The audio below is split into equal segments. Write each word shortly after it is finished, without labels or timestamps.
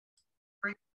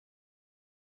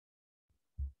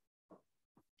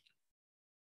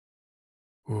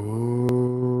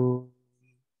Om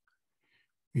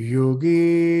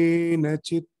Yogena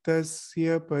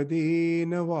Chittasya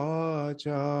Padena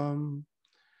Vacham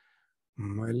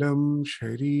Malam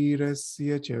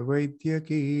Sharirasya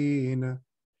Chavaidhyakena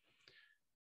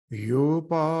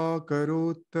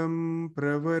Yopakarotam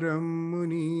Pravaram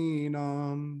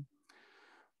Muninam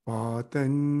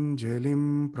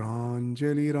Patanjalim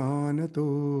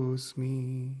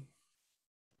Pranjaliranatosmi.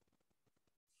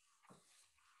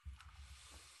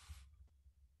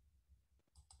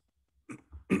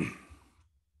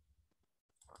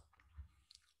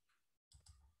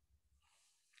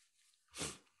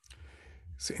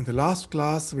 So in the last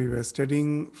class, we were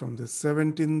studying from the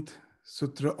 17th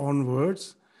Sutra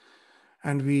onwards,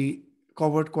 and we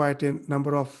covered quite a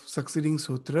number of succeeding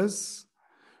sutras,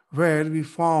 where we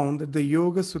found that the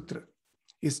Yoga Sutra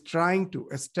is trying to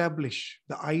establish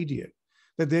the idea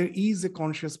that there is a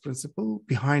conscious principle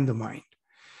behind the mind.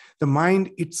 The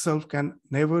mind itself can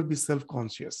never be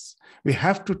self-conscious. We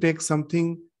have to take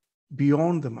something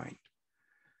beyond the mind.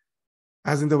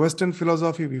 As in the Western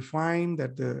philosophy, we find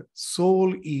that the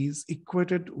soul is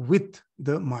equated with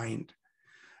the mind.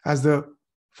 As the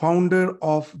founder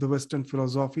of the Western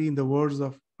philosophy, in the words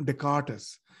of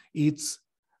Descartes, it's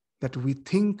that we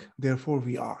think, therefore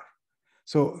we are.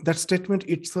 So that statement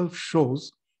itself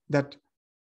shows that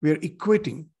we are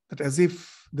equating, that as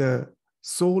if the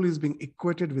soul is being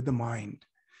equated with the mind.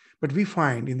 But we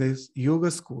find in this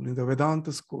yoga school, in the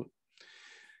Vedanta school,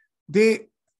 they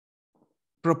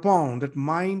propound that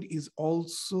mind is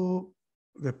also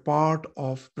the part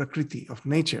of Prakriti, of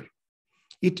nature.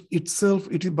 It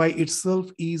by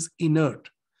itself is inert,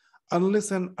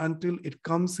 unless and until it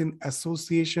comes in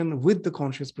association with the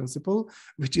conscious principle,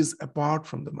 which is apart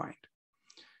from the mind.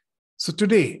 So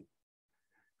today,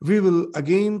 we will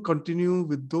again continue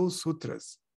with those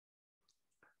sutras,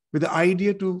 with the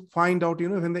idea to find out,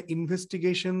 when the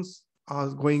investigations are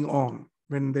going on,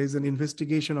 when there is an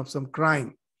investigation of some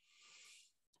crime,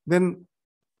 then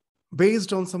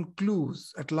based on some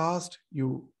clues, at last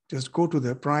you just go to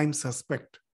the prime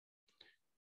suspect.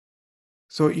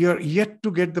 So you're yet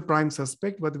to get the prime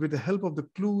suspect, but with the help of the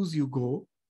clues you go.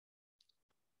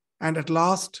 And at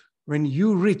last, when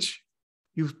you reach,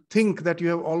 you think that you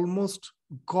have almost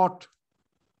got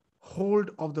hold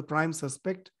of the prime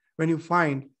suspect, when you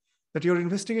find that your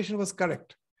investigation was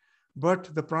correct,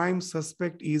 but the prime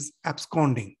suspect is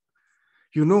absconding.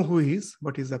 You know who he is,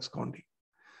 but he's absconding.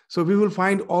 So we will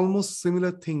find almost similar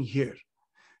thing here.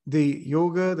 The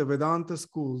yoga, the Vedanta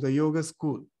school, the yoga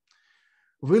school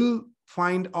will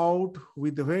find out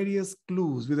with the various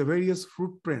clues, with the various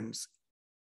footprints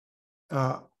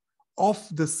of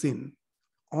the sin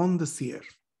on the seer.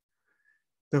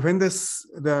 When the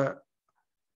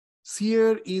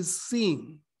seer is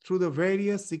seeing through the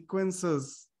various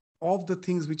sequences of the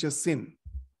things which are sin,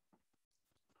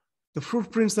 the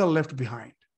footprints are left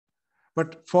behind.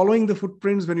 But following the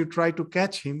footprints, when you try to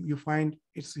catch him, you find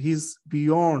he's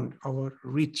beyond our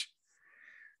reach.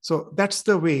 So that's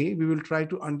the way we will try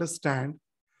to understand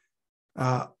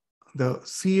the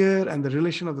seer and the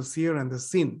relation of the seer and the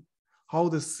sin, how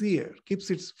the seer keeps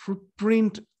its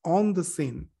footprint on the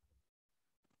sin,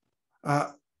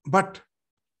 but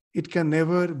it can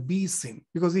never be sin,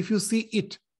 because if you see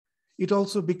it, it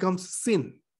also becomes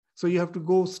sin. So you have to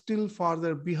go still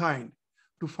farther behind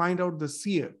to find out the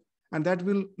seer, and that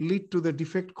will lead to the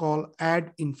defect called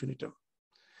ad infinitum.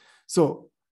 So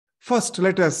first,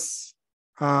 let us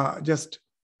just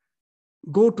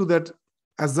go to that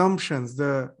assumptions,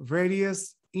 the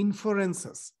various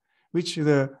inferences which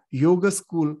the yoga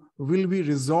school will be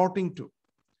resorting to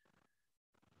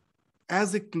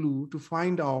as a clue to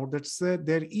find out that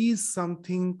there is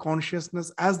something,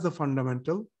 consciousness as the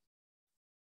fundamental.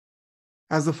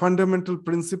 As the fundamental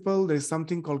principle, there is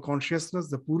something called consciousness,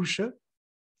 the Purusha,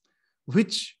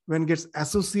 which when gets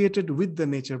associated with the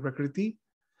nature Prakriti,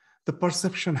 the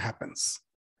perception happens.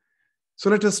 So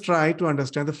let us try to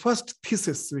understand the first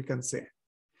thesis, we can say,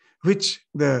 which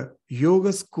the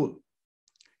yoga school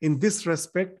in this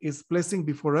respect is placing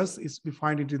before us, is we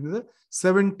find it in the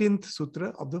 17th sutra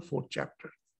of the 4th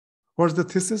chapter. What's the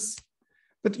thesis?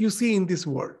 That you see in this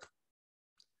world.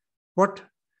 What?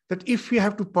 That if we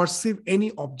have to perceive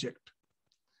any object,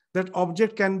 that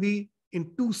object can be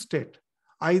in two states.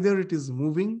 Either it is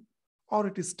moving or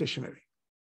it is stationary.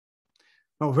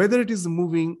 Now, whether it is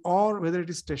moving or whether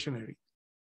it is stationary,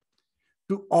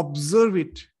 to observe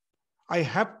it, I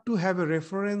have to have a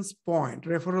reference point,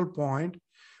 referral point,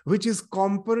 which is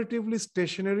comparatively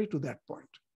stationary to that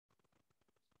point.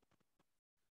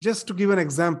 Just to give an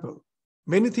example,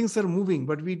 many things are moving,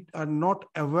 but we are not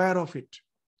aware of it.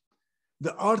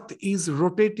 The earth is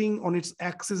rotating on its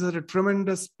axis at a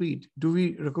tremendous speed. Do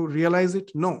we realize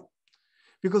it? No.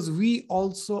 Because we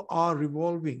also are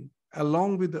revolving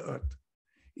along with the earth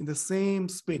in the same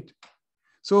speed.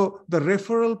 So the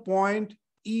referral point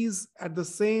is at the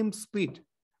same speed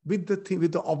with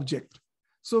the object.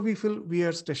 So we feel we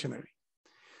are stationary.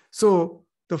 So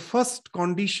the first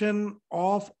condition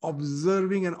of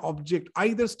observing an object,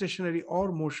 either stationary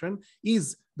or motion,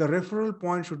 is the referral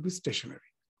point should be stationary.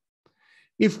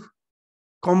 If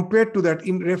compared to that,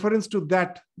 in reference to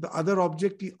that, the other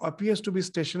object appears to be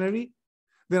stationary,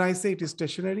 then I say it is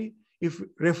stationary. If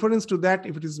reference to that,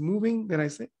 if it is moving, then I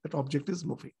say that object is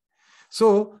moving.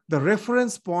 So the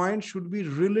reference point should be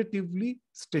relatively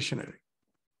stationary.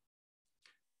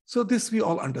 So this we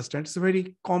all understand. It's a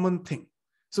very common thing.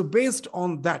 So based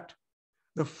on that,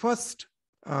 the first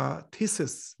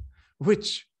thesis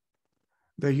which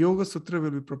the Yoga Sutra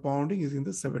will be propounding is in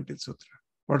the 17th Sutra.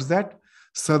 What's that?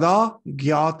 Sada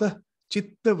gyata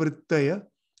chitta vrittaya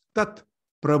tat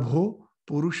prabho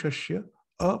purushasya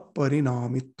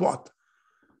aparinamitvat.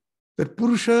 That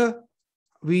Purusha,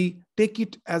 we take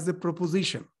it as a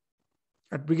proposition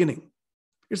at beginning.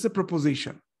 It's a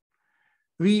proposition.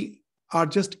 We are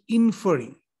just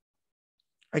inferring.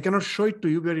 I cannot show it to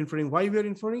you. We are inferring. Why we are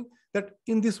inferring? That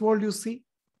in this world you see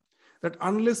that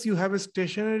unless you have a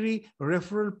stationary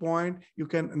referral point, you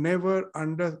can never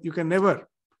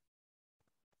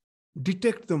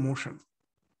detect the motion.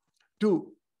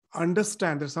 To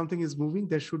understand that something is moving,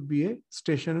 there should be a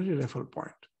stationary referral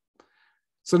point.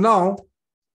 So now,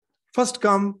 first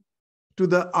come to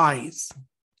the eyes.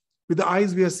 With the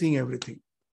eyes, we are seeing everything.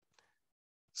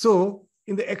 So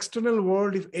in the external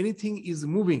world, if anything is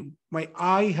moving, my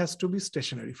eye has to be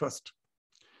stationary first.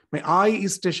 My eye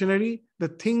is stationary, the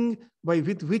thing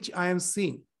with which I am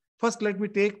seeing. First, let me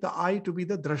take the eye to be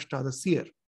the drashta, the seer.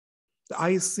 The eye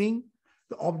is seeing,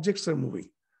 the objects are moving.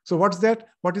 So what's that?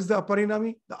 What is the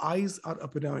aparinami? The eyes are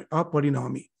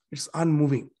aparinami. It's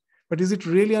unmoving. But is it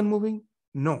really unmoving?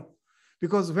 No.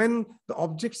 Because when the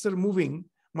objects are moving,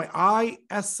 my eye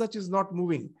as such is not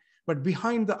moving. But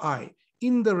behind the eye,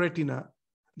 in the retina,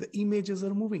 the images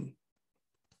are moving.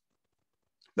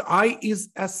 The eye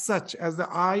is as such, as the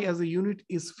eye as a unit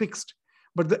is fixed.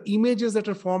 But the images that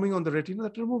are forming on the retina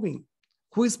that are moving.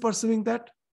 Who is perceiving that?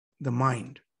 The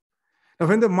mind. Now,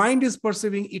 when the mind is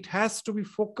perceiving, it has to be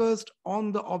focused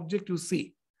on the object you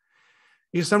see.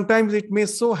 Sometimes it may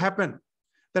so happen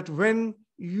that when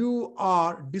you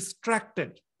are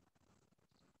distracted,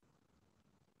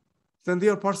 then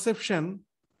your perception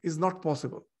is not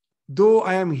possible. Though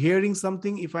I am hearing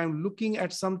something, if I am looking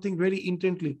at something very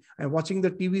intently, I am watching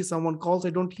the TV, someone calls,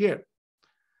 I don't hear.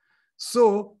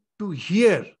 So to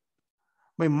hear,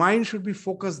 my mind should be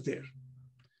focused there.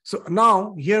 So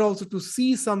now here also to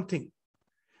see something,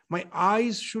 my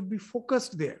eyes should be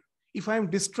focused there. If I am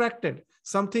distracted,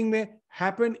 something may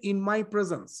happen in my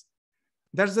presence.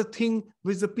 That's the thing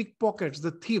which the pickpockets,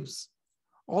 the thieves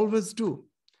always do.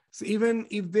 So even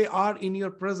if they are in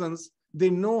your presence, they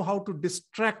know how to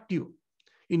distract you.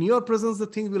 In your presence, the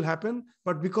thing will happen,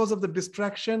 but because of the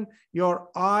distraction, your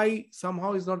eye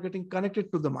somehow is not getting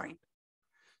connected to the mind.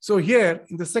 So here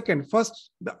in the second,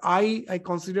 first, the eye I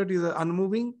considered is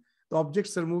unmoving, the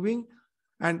objects are moving,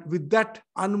 and with that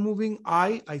unmoving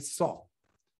eye, I saw.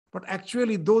 But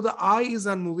actually, though the eye is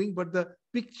unmoving, but the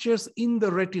pictures in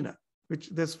the retina, which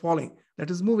there's falling, that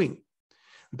is moving.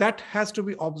 That has to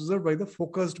be observed by the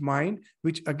focused mind,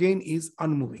 which again is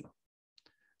unmoving.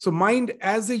 So mind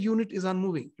as a unit is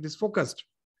unmoving, it is focused.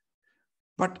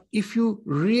 But if you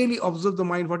really observe the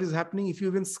mind, what is happening, if you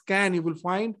even scan, you will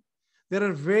find there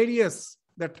are various,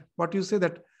 that what you say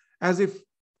that as if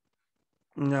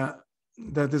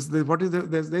there's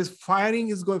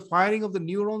firing of the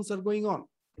neurons are going on.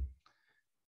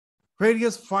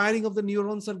 Various firing of the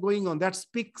neurons are going on. That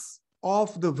speaks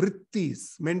of the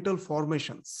vrittis, mental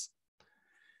formations.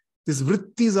 These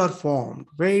vrittis are formed.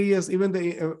 Various, even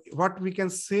the what we can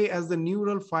say as the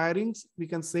neural firings, we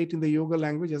can say it in the yoga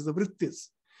language as the vrittis.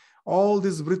 All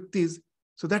these vrittis,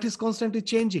 so that is constantly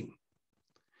changing.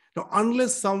 Now,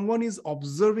 unless someone is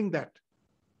observing that,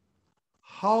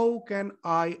 how can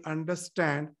I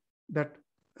understand that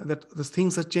the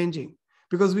things are changing?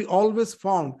 Because we always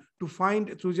found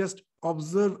to just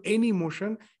observe any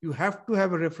motion, you have to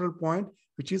have a referral point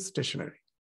which is stationary.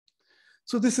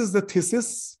 So this is the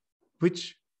thesis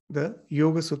which the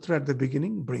Yoga Sutra at the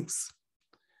beginning brings.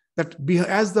 That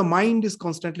as the mind is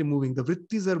constantly moving, the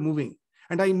vrittis are moving,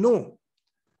 and I know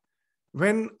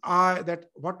when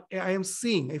what I am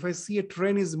seeing, if I see a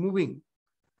train is moving,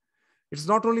 It's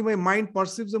not only my mind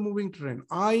perceives a moving train.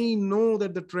 I know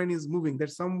that the train is moving,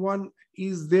 that someone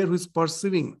is there who is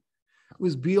perceiving, who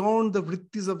is beyond the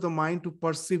vrittis of the mind to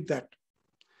perceive that.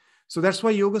 So that's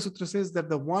why Yoga Sutra says that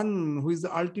the one who is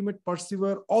the ultimate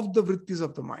perceiver of the vrittis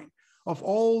of the mind, of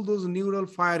all those neural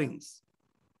firings,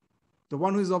 the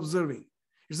one who is observing,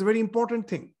 it's a very important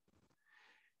thing.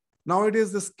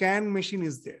 Nowadays, the scan machine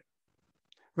is there.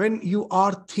 When you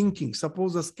are thinking,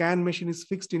 suppose the scan machine is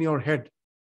fixed in your head.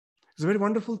 It's a very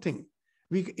wonderful thing.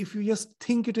 If you just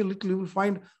think it a little, you will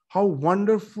find how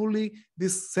wonderfully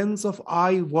this sense of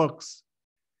I works.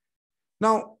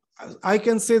 Now, I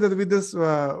can say that with this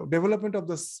development of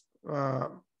this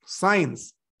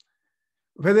science,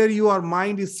 whether your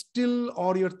mind is still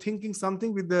or you're thinking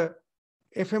something with the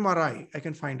fMRI, I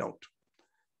can find out.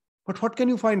 But what can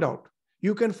you find out?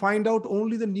 You can find out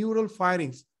only the neural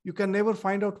firings. You can never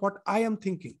find out what I am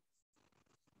thinking.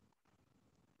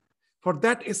 For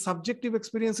that, a subjective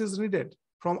experience is needed.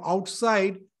 From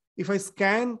outside, if I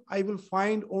scan, I will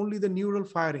find only the neural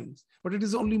firings. But it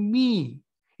is only me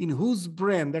in whose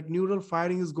brain that neural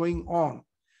firing is going on.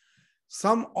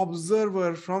 Some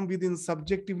observer from within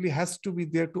subjectively has to be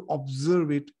there to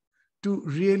observe it, to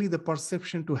really the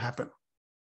perception to happen.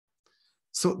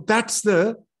 So that's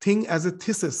the thing as a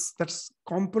thesis. That's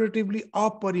comparatively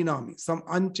aparinami. Some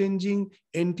unchanging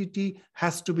entity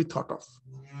has to be thought of.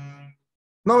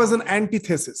 Now as an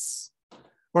antithesis.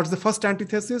 What's the first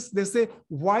antithesis? They say,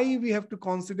 why we have to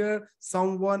consider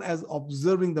someone as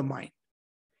observing the mind?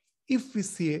 If we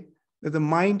say that the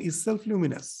mind is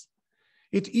self-luminous,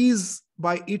 it is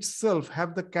by itself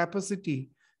have the capacity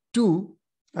to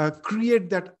create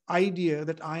that idea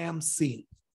that I am seeing.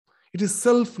 It is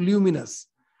self-luminous.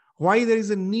 Why there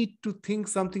is a need to think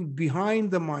something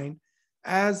behind the mind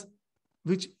as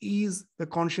which is the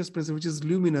conscious principle, which is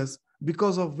luminous,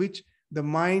 because of which the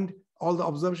mind, all the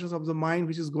observations of the mind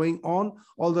which is going on,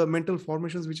 all the mental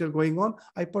formations which are going on,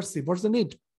 I perceive. What's the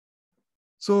need?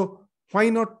 So why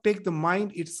not take the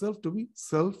mind itself to be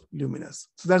self-luminous?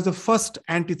 So that's the first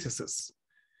antithesis.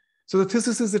 So the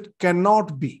thesis is it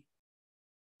cannot be.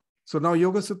 So now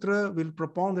Yoga Sutra will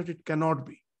propound that it cannot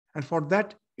be. And for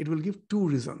that, it will give two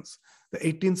reasons. The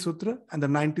 18th Sutra and the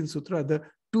 19th Sutra are the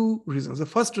two reasons. The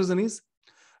first reason is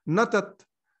natat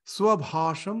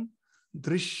swabhasham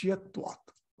drishyatvat.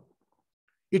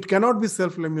 It cannot be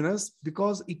self-luminous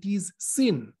because it is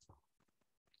sin.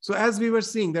 So as we were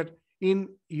seeing that in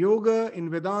yoga, in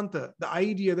Vedanta, the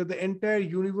idea that the entire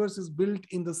universe is built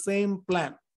in the same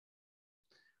plan.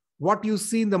 What you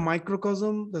see in the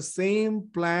microcosm, the same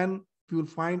plan you will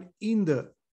find in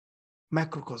the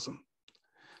macrocosm.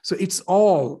 So it's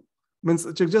all, means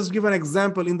to just give an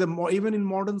example, even in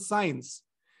modern science,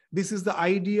 this is the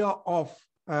idea of,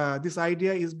 this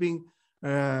idea is being,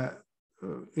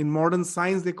 in modern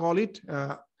science, they call it,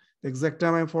 the exact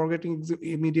time I'm forgetting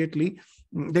immediately,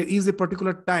 there is a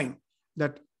particular time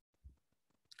that,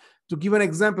 to give an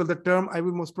example, the term I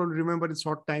will most probably remember in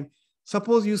short time.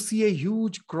 Suppose you see a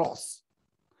huge cross,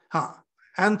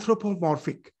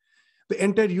 anthropomorphic. The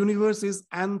entire universe is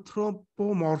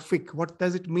anthropomorphic. What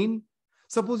does it mean?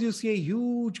 Suppose you see a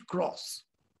huge cross.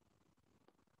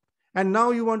 And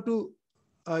now you want to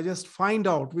just find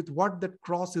out with what that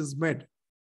cross is made.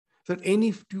 So that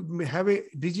to have a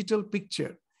digital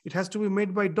picture, it has to be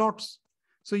made by dots.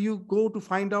 So you go to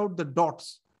find out the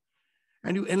dots.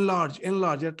 And you enlarge.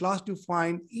 At last you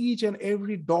find each and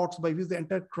every dot by which the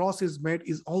entire cross is made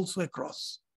is also a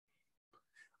cross.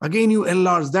 Again, you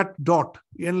enlarge that dot,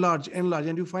 you enlarge,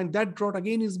 and you find that dot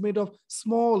again is made of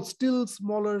small, still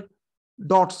smaller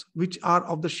dots, which are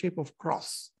of the shape of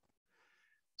cross.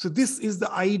 So this is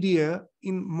the idea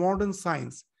in modern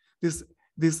science, this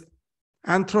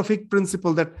anthropic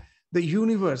principle that the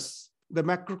universe, the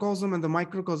macrocosm and the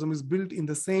microcosm is built in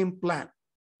the same plan.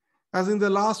 As in the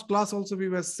last class also we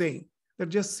were saying, that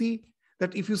just see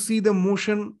that if you see the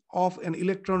motion of an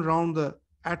electron around the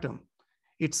atom,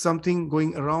 it's something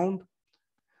going around.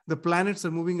 The planets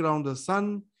are moving around the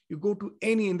sun. You go to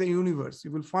any in the universe,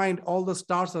 you will find all the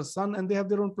stars are sun and they have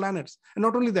their own planets. And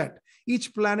not only that,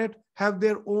 each planet have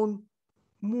their own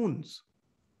moons.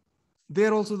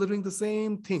 They're also doing the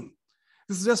same thing.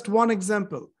 This is just one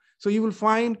example. So you will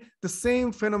find the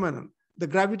same phenomenon. The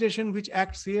gravitation which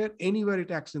acts here, anywhere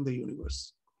it acts in the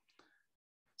universe.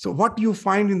 So what you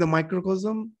find in the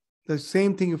microcosm, the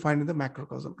same thing you find in the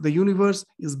macrocosm. The universe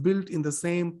is built in the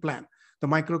same plan, the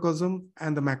microcosm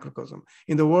and the macrocosm.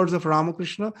 In the words of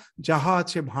Ramakrishna, Jaha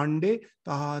che bhande,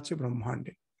 taha che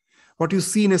brahmande. What you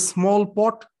see in a small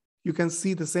pot, you can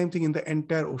see the same thing in the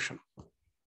entire ocean.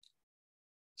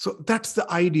 So that's the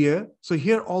idea. So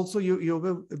here also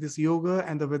this yoga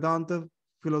and the Vedanta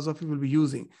philosophy will be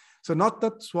using. So not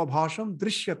that swabhasham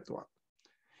drishyatva.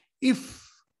 If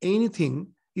anything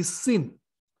is sin,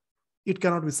 it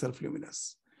cannot be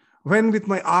self-luminous. When with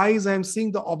my eyes I am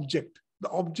seeing the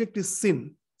object is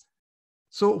sin.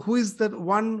 So who is that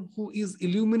one who is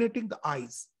illuminating? The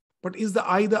eyes. But is the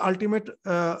eye the ultimate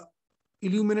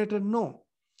illuminator? No.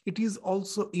 It is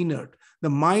also inert. The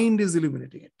mind is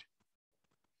illuminating it.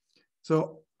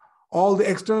 So all the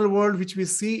external world which we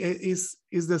see is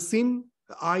the sin,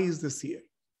 the eye is the seer.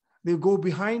 They go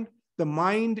behind, the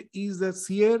mind is the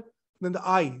seer, then the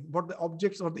eye, what the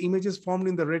objects or the images formed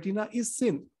in the retina is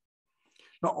sin.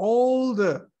 Now all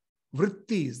the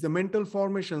vrittis, the mental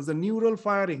formations, the neural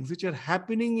firings which are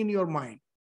happening in your mind,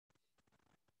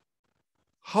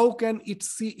 how can it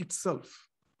see itself?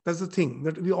 That's the thing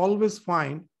that we always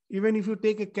find. Even if you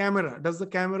take a camera, does the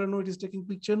camera know it is taking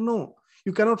picture? No.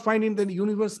 You cannot find in the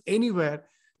universe anywhere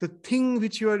the thing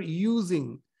which you are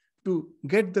using to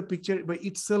get the picture by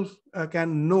itself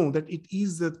can know that it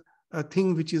is the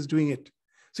thing which is doing it.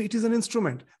 So it is an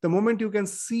instrument. The moment you can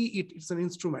see it, it's an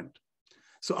instrument.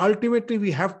 So ultimately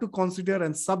we have to consider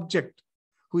a subject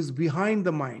who is behind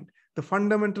the mind, the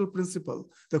fundamental principle,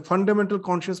 the fundamental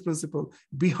conscious principle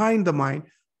behind the mind,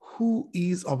 who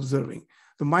is observing.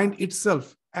 The mind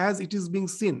itself as it is being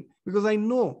seen, because I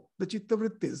know the chitta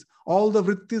vrittis, all the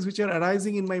vrittis which are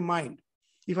arising in my mind.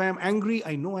 If I am angry,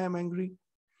 I know I am angry.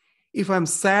 If I am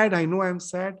sad, I know I am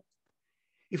sad.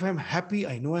 If I am happy,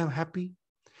 I know I am happy.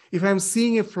 If I am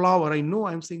seeing a flower, I know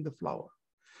I am seeing the flower.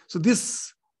 So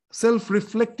this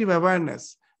self-reflective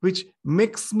awareness, which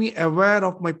makes me aware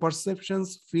of my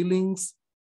perceptions, feelings,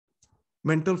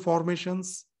 mental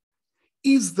formations,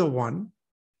 is the one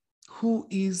who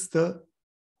is the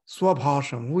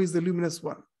swabhasham, who is the luminous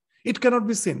one. It cannot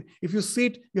be seen. If you see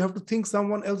it, you have to think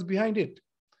someone else behind it.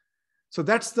 So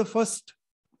that's the first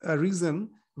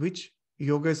reason which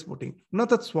yoga is putting. Not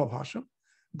that swabhasham,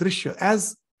 drishya.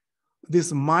 As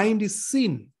this mind is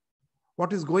seen,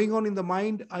 what is going on in the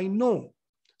mind, I know.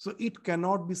 So it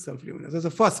cannot be self-luminous. That's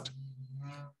the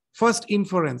first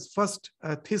inference, first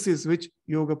thesis which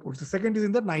yoga puts. The second is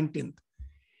in the 19th.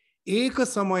 Eka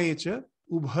samayecha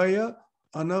ubhaya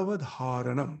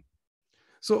anavadharanam.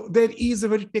 So there is a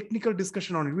very technical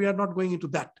discussion on it. We are not going into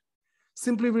that.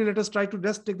 Simply, let us try to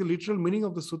just take the literal meaning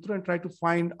of the sutra and try to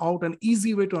find out an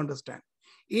easy way to understand.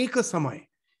 Eka samay,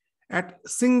 at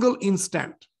single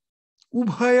instant.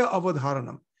 Ubhaya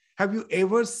avadharanam. Have you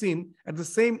ever seen at the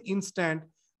same instant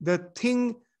the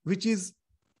thing which is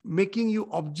making you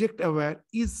object aware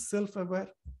is self-aware?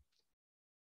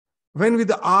 When with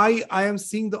the eye, I am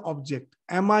seeing the object.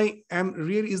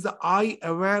 Is the eye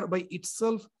aware by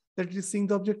itself that it is seeing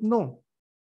the object? No.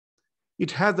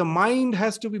 The mind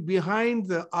has to be behind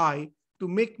the eye to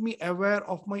make me aware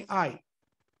of my eye.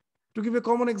 To give a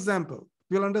common example,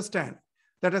 you'll understand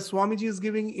that as Swamiji is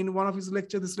giving in one of his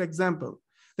lectures, this example,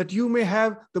 that you may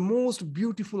have the most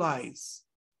beautiful eyes,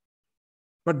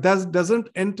 but that doesn't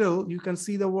entail you can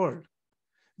see the world.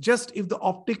 Just if the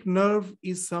optic nerve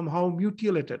is somehow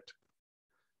mutilated,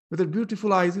 with the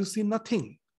beautiful eyes, you see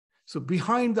nothing. So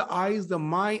behind the eyes,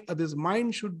 this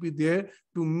mind should be there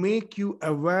to make you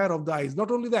aware of the eyes.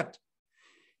 Not only that,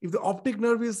 if the optic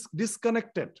nerve is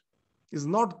disconnected, is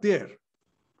not there,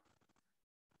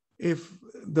 if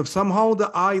somehow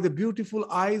the beautiful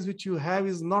eyes which you have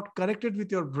is not connected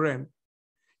with your brain,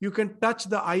 you can touch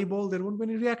the eyeball, there won't be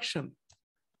any reaction.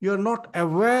 You are not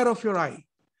aware of your eye.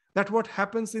 That's what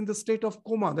happens in the state of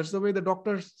coma. That's the way the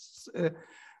doctor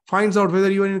finds out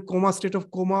whether you are in a coma, state of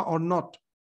coma or not.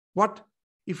 What?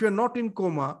 If you're not in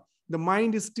coma, the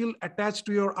mind is still attached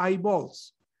to your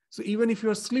eyeballs. So even if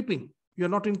you're sleeping, you're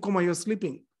not in coma, you're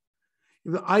sleeping.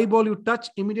 If the eyeball you touch,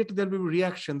 immediately there will be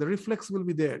reaction. The reflex will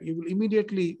be there. You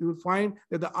will find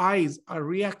that the eyes are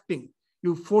reacting.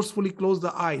 You forcefully close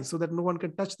the eyes so that no one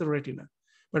can touch the retina.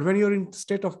 But when you're in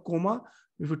state of coma,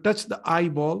 if you touch the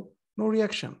eyeball, no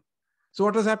reaction. So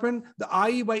what has happened? The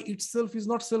eye by itself is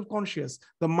not self-conscious.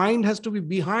 The mind has to be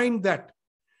behind that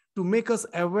to make us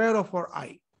aware of our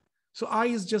eye. So eye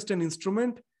is just an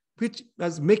instrument which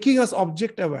is making us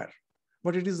object aware,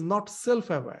 but it is not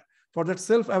self-aware. For that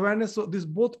self-awareness, so this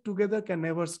both together can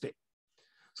never stay.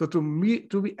 So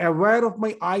to be aware of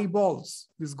my eyeballs,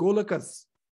 these golakas,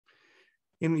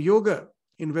 in yoga,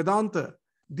 in Vedanta,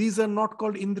 these are not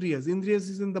called indriyas. Indriyas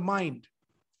is in the mind.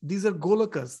 These are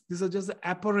golakas. These are just the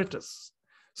apparatus.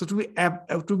 So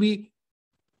to be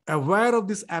aware of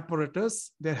this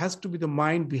apparatus, there has to be the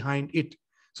mind behind it.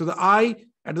 So the eye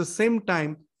at the same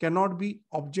time cannot be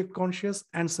object conscious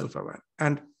and self-aware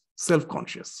and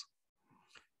self-conscious.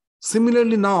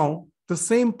 Similarly now, the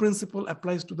same principle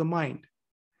applies to the mind.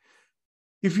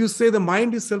 If you say the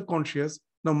mind is self-conscious,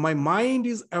 now my mind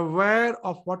is aware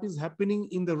of what is happening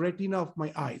in the retina of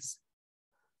my eyes.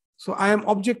 So I am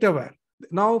object aware.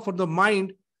 Now for the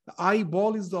mind, the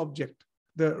eyeball is the object.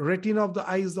 The retina of the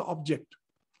eye is the object.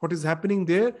 What is happening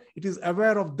there, it is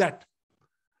aware of that.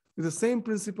 With the same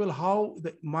principle, how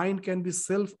the mind can be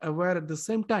self-aware at the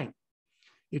same time.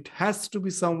 It has to be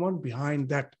someone behind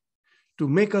that to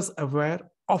make us aware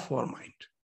of our mind.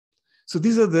 So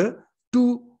these are the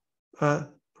two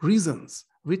reasons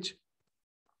which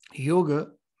yoga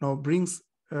now brings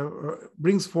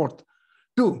forth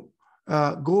to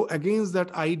go against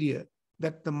that idea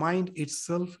that the mind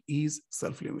itself is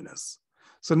self-luminous.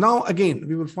 So now again,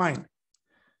 we will find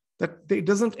that it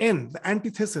doesn't end, the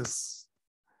antithesis.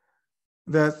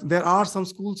 There are some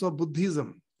schools of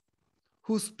Buddhism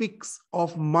who speaks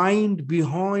of mind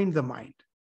behind the mind.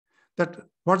 That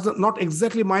what's not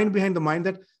exactly mind behind the mind,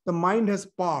 that the mind has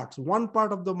parts. One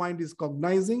part of the mind is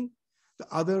cognizing, the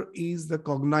other is the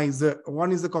cognizer.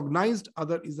 One is the cognized,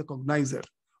 other is the cognizer.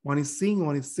 One is seeing,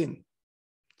 one is seen.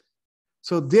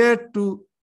 So there to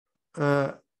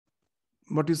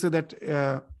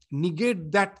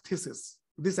negate that thesis,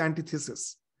 this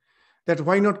antithesis, that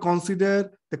why not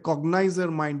consider the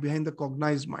cognizer mind behind the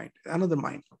cognized mind, another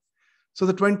mind. So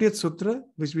the 20th Sutra,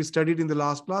 which we studied in the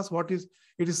last class,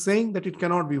 it is saying that it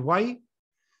cannot be. Why?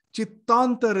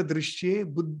 Chittantara drishye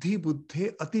buddhi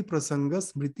buddhe ati prasanga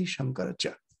smriti shankara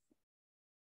cha.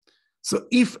 So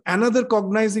if another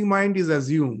cognizing mind is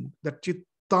assumed, that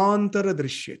chittantara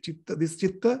drishye, this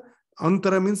chitta,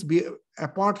 antara means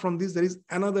apart from this, there is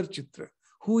another chitra.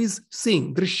 Who is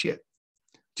seeing? Drishya.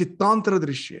 Chittantara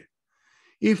drishye.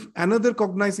 If another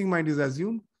cognizing mind is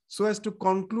assumed, so as to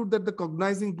conclude that the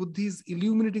cognizing buddhi is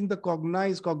illuminating the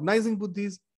cognized, cognizing buddhi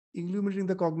is illuminating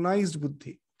the cognized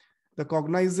buddhi. The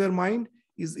cognizer mind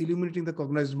is illuminating the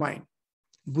cognized mind.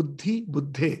 Buddhi,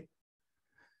 buddhe.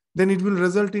 Then it will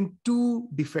result in two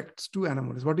defects, two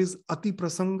anomalies. What is ati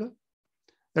prasanga?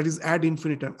 That is ad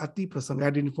infinitum. Ati prasanga,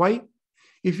 ad infinitum. Why?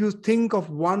 If you think of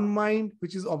one mind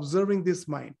which is observing this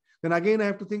mind, then again I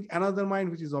have to think another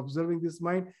mind which is observing this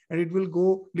mind, and it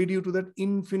will lead you to that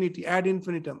infinity, ad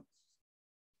infinitum.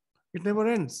 It never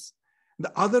ends.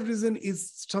 The other reason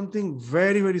is something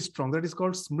very, very strong. That is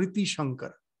called smriti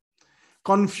shankara,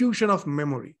 confusion of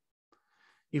memory.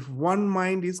 If one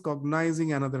mind is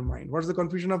cognizing another mind, what's the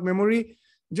confusion of memory?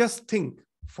 Just think,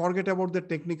 forget about the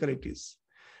technicalities.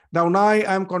 Now I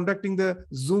am conducting the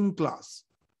Zoom class.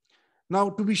 Now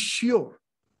to be sure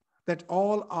that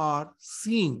all are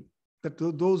seeing, that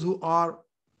those who are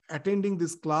attending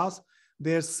this class,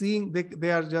 they are seeing,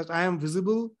 they are just, I am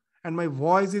visible and my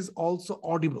voice is also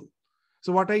audible.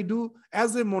 So what I do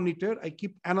as a monitor, I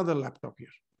keep another laptop here.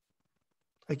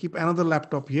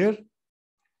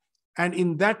 And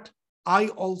in that, I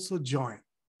also join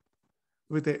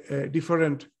with a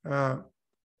different, with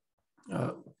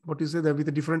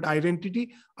a different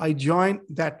identity. I join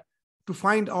that to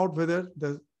find out whether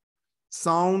the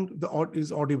sound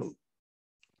is audible.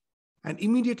 And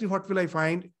immediately what will I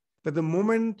find? That the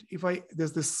moment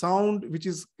there's this sound, which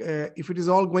is, if it is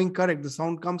all going correct, the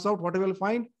sound comes out, what I will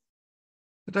find?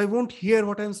 That I won't hear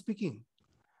what I'm speaking.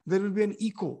 There will be an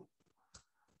echo.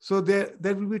 So there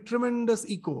will be tremendous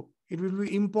echo. It will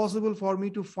be impossible for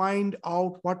me to find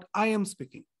out what I am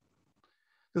speaking.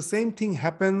 The same thing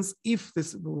happens if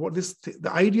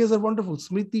the ideas are wonderful.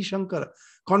 Smriti Shankara,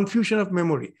 confusion of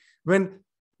memory. When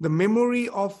the memory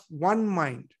of one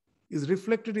mind is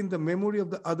reflected in the memory of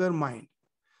the other mind.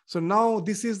 So now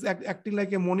this is acting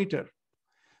like a monitor.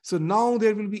 So now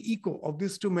there will be echo of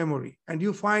these two memory. And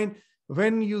you find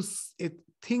when a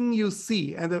thing you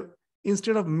see, and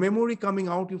instead of memory coming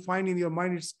out, you find in your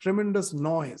mind it's tremendous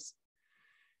noise.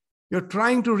 You're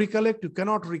trying to recollect, you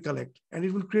cannot recollect. And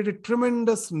it will create a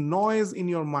tremendous noise in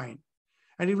your mind.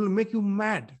 And it will make you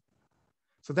mad.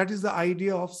 So that is the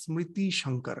idea of Smriti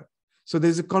Shankara. So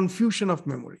there's a confusion of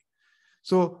memory.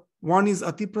 So one is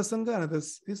Ati Prasanga, another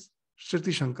is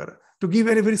Smriti Shankara. To give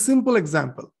a very simple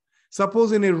example,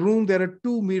 suppose in a room there are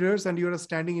two mirrors and you are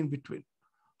standing in between.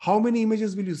 How many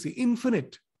images will you see?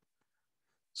 Infinite.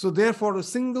 So therefore, a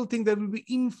single thing, there will be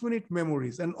infinite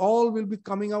memories and all will be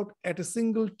coming out at a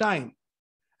single time.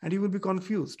 And you will be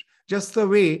confused. Just the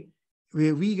way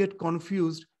we get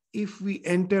confused if we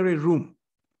enter a room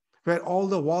where all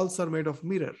the walls are made of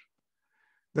mirror.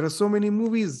 There are so many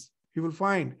movies you will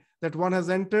find that one has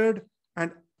entered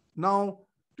and now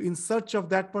in search of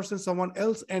that person, someone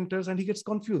else enters and he gets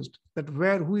confused that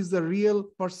who is the real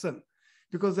person,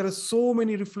 because there are so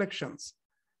many reflections.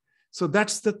 So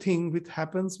that's the thing which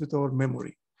happens with our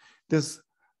memory. This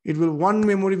One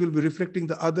memory will be reflecting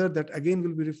the other, that again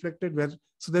will be reflected.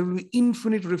 So there will be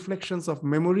infinite reflections of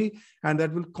memory, and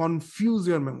that will confuse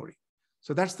your memory.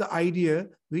 So that's the idea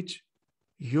which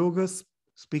yoga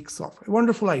speaks of. A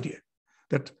wonderful idea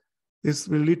that this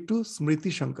will lead to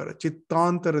Smriti Shankara.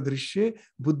 Chittantara drishye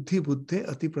buddhi buddhe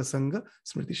ati prasanga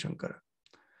Smriti Shankara.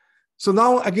 So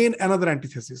now again another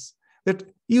antithesis. That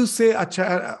you say,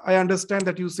 I understand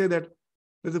that you say that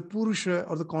the Purusha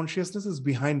or the consciousness is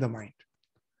behind the mind.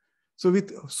 So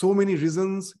with so many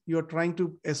reasons, you are trying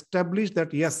to establish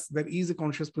that yes, there is a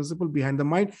conscious principle behind the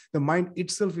mind. The mind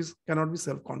itself cannot be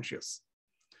self-conscious.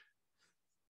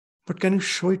 But can you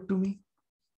show it to me?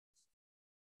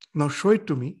 Now show it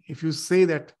to me. If you say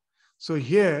that, so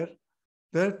here,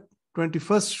 the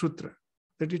 21st Sutra,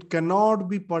 that it cannot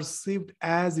be perceived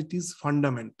as it is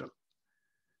fundamental.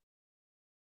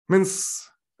 Means,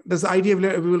 this idea,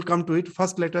 we will come to it.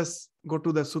 First, let us go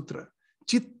to the Sutra.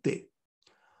 Chitte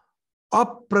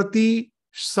aprati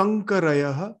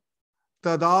sankarayah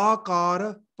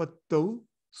tadakara pattau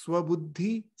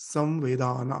swabuddhi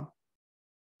samvedana.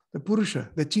 The Purusha,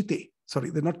 the Chitte,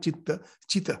 sorry, they're not Chitta,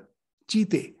 Chitte.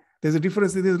 There's a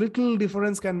difference. There's a little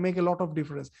difference can make a lot of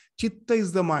difference. Chitta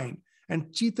is the mind,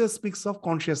 and Chitta speaks of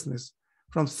consciousness.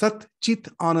 From Sat, Chit,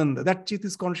 Ananda. That Chit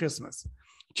is consciousness.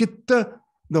 Chitta,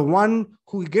 the one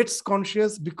who gets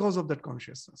conscious because of that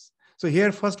consciousness. So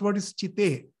here first word is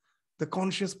Chitte, the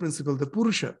conscious principle, the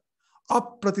Purusha.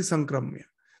 Apratisankramya.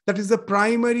 That is the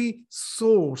primary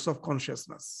source of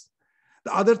consciousness.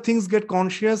 The other things get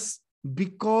conscious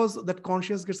because that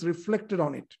consciousness gets reflected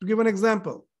on it. To give an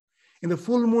example, in the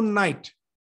full moon night,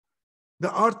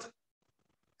 the earth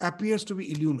appears to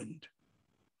be illumined.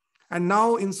 And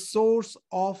now in source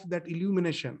of that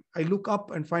illumination, I look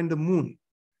up and find the moon.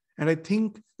 And I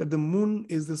think that the moon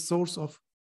is the source of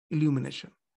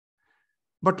illumination.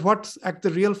 But what's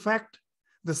the real fact?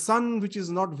 The sun, which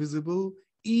is not visible,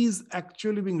 is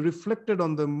actually being reflected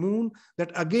on the moon,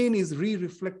 that again is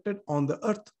re-reflected on the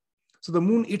earth. So the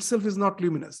moon itself is not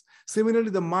luminous.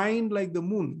 Similarly, the mind like the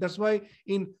moon. That's why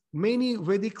in many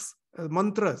Vedic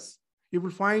mantras, you will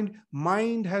find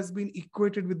mind has been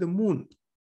equated with the moon.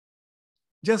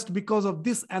 Just because of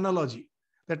this analogy,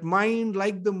 that mind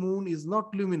like the moon is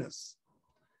not luminous.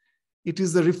 It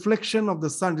is the reflection of the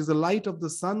sun. It is the light of the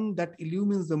sun that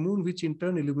illumines the moon, which in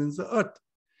turn illumines the earth.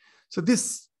 So the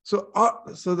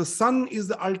sun is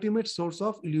the ultimate source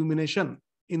of illumination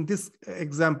in this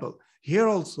example. Here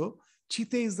also,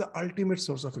 Chitte is the ultimate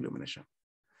source of illumination.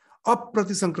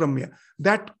 Apratisankramya,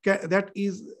 that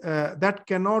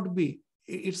cannot be,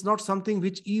 it's not something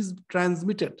which is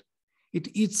transmitted. It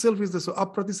itself is so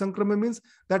apratisankramya means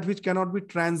that which cannot be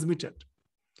transmitted.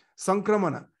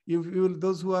 Sankramana,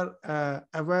 those who are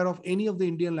aware of any of the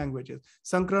Indian languages,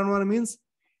 Sankramana means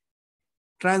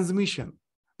transmission.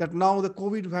 That now the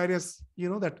COVID virus,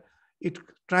 that it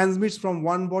transmits from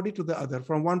one body to the other,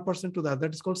 from one person to the other.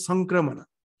 That is called Sankramana.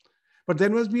 But there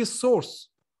must be a source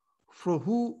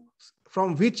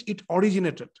from which it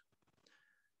originated,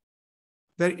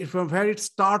 from where it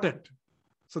started.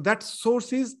 So that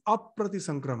source is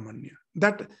apratisankramanya.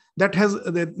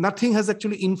 Nothing has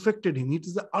actually infected him. It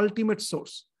is the ultimate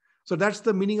source. So that's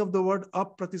the meaning of the word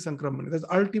apratisankramanya. That's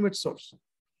the ultimate source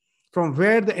from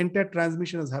where the entire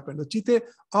transmission has happened. The Chitte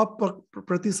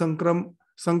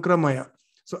apratisankramaya.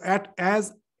 So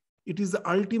as it is the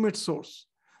ultimate source.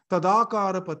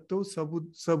 Tadakara patto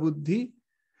sabuddhi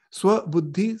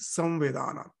swabuddhi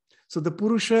samvedana. So the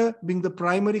Purusha being the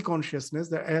primary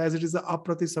consciousness, as it is the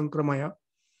apratisankramaya.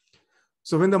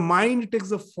 So when the mind takes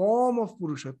the form of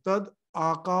Purusha, tad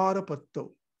akara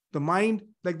patto, the mind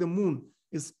like the moon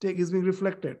is being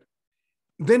reflected,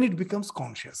 then it becomes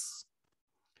conscious.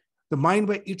 The mind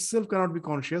by itself cannot be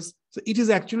conscious. So it is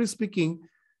actually speaking,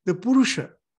 the Purusha,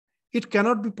 it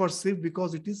cannot be perceived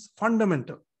because it is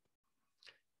fundamental.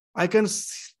 I can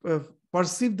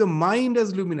perceive the mind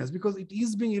as luminous because it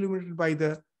is being illuminated by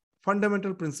the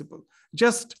fundamental principle.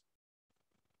 Just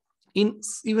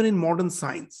even in modern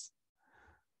science,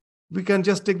 we can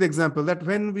just take the example that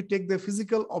when we take the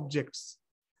physical objects,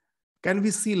 can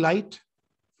we see light?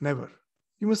 Never.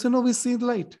 You must say, no, we see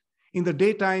light. In the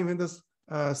daytime, when the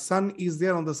sun is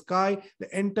there on the sky, the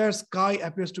entire sky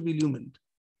appears to be illumined.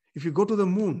 If you go to the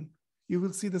moon, you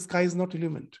will see the sky is not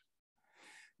illumined.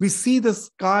 We see the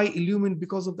sky illumined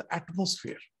because of the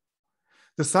atmosphere.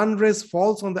 The sun rays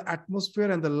falls on the atmosphere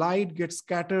and the light gets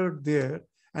scattered there,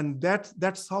 and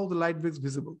that's how the light is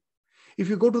visible. If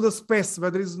you go to the space where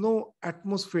there is no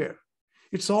atmosphere,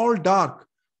 it's all dark.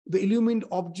 The illumined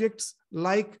objects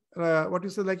like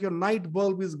like your night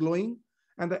bulb is glowing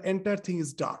and the entire thing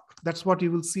is dark. That's what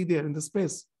you will see there in the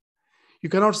space. You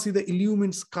cannot see the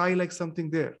illumined sky like something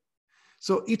there.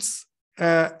 So it's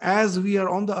as we are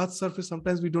on the earth's surface,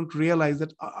 sometimes we don't realize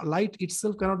that light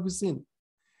itself cannot be seen.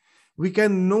 We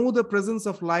can know the presence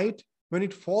of light when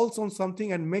it falls on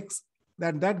something and makes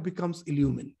that becomes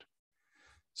illumined.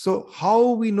 So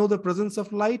how we know the presence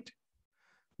of light?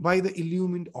 By the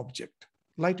illumined object.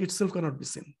 Light itself cannot be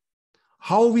seen.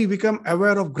 How we become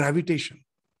aware of gravitation?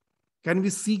 Can we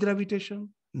see gravitation?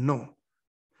 No.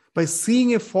 By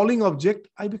seeing a falling object,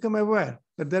 I become aware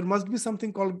that there must be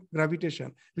something called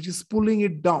gravitation, which is pulling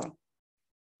it down.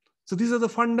 So these are the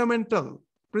fundamental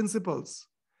principles,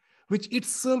 which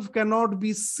itself cannot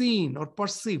be seen or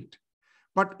perceived,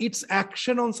 but its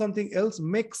action on something else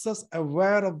makes us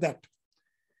aware of that.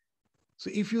 So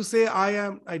if you say,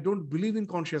 I don't believe in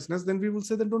consciousness, then we will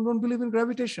say that don't believe in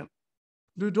gravitation.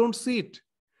 You don't see it.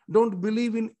 Don't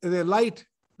believe in the light,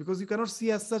 because you cannot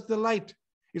see as such the light.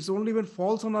 It's only when it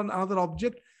falls on another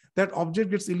object, that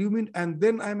object gets illumined, and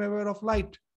then I'm aware of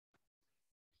light.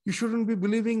 You shouldn't be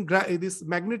believing this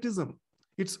magnetism.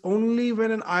 It's only when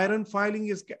an iron filing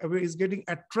is getting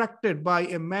attracted by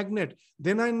a magnet,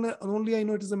 then I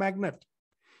know it is a magnet.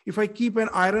 If I keep an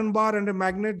iron bar and a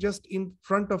magnet just in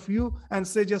front of you and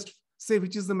just say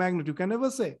which is the magnet, you can never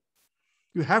say.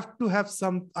 You have to have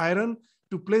some iron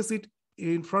to place it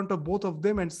in front of both of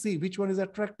them and see which one is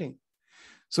attracting.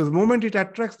 So the moment it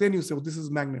attracts, then you say, oh, this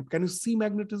is magnet. Can you see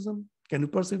magnetism? Can you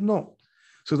perceive? No.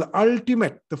 So the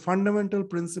ultimate, the fundamental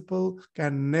principle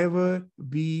can never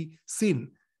be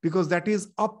seen, because that is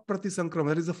apratisankrama.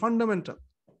 That is a fundamental.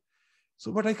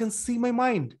 So, but I can see my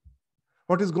mind.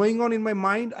 What is going on in my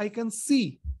mind, I can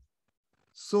see.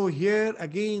 So here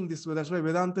again, that's why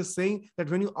Vedanta is saying that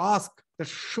when you ask that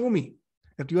show me,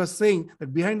 that you are saying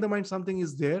that behind the mind something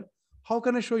is there, how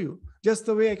can I show you? Just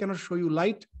the way I cannot show you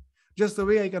light, just the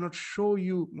way I cannot show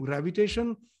you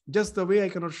gravitation, just the way I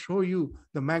cannot show you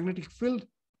the magnetic field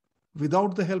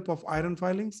without the help of iron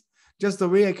filings, just the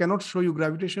way I cannot show you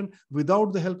gravitation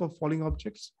without the help of falling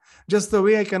objects, just the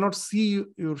way I cannot see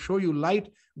you, show you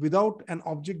light without an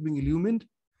object being illumined,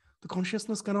 the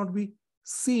consciousness cannot be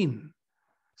seen.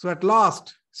 So at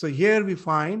last, so here we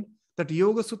find that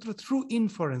Yoga Sutra, through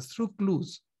inference, through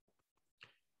clues,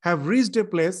 have reached a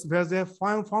place where they have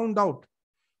found out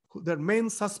the main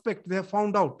suspect. They have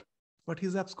found out, but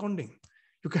he's absconding.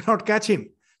 You cannot catch him.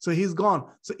 So he's gone.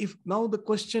 So if now the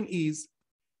question is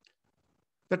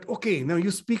that, okay, now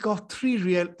you speak of three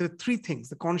things,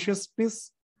 the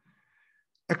consciousness,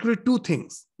 actually two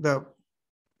things, the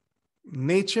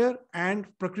nature and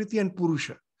Prakriti and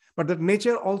Purusha. But that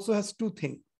nature also has two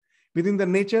things. Within the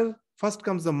nature, first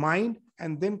comes the mind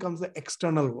and then comes the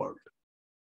external world.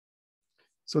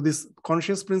 So this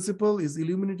conscious principle is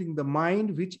illuminating the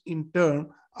mind, which in turn,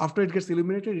 after it gets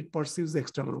illuminated, it perceives the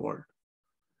external world.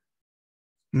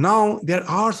 Now, there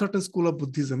are certain schools of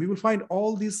Buddhism. You will find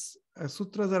all these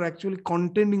sutras are actually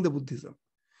contending the Buddhism,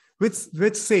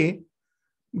 which say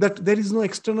that there is no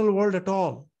external world at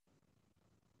all.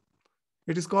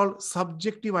 It is called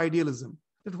subjective idealism.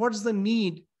 That what is the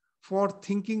need for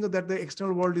thinking that the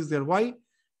external world is there? Why?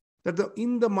 That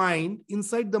in the mind,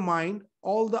 inside the mind,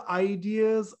 all the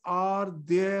ideas are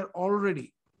there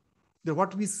already. That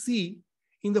what we see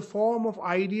in the form of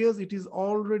ideas, it is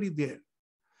already there.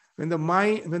 When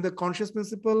the conscious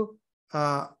principle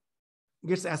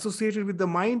gets associated with the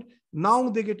mind, now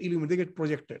they get illuminated, they get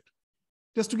projected.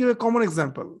 Just to give a common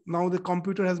example, now the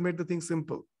computer has made the thing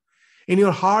simple. In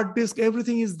your hard disk,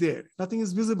 everything is there, nothing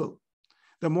is visible.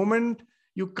 The moment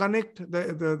you connect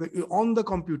on the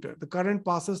computer, the current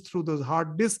passes through the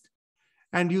hard disk,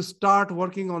 and you start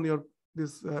working on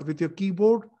with your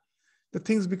keyboard, the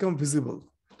things become visible.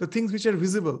 The things which are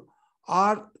visible,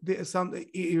 are there's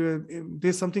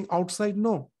something outside?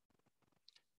 No.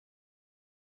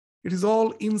 It is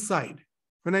all inside.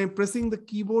 When I am pressing the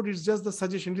keyboard, it's just the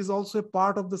suggestion. It is also a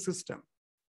part of the system.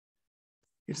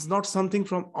 It's not something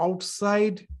from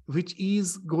outside which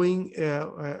is going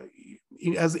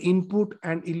as input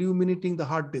and illuminating the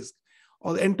hard disk.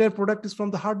 Or the entire product is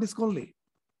from the hard disk only.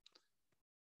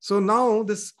 So now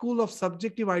the school of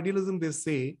subjective idealism, they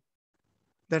say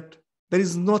that there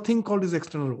is nothing called this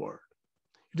external world.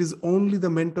 It is only the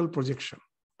mental projection.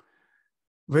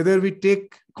 Whether we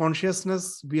take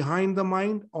consciousness behind the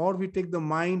mind or we take the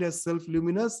mind as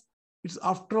self-luminous, it's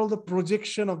after all the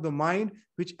projection of the mind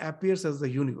which appears as the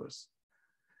universe.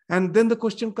 And then the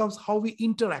question comes how we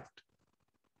interact.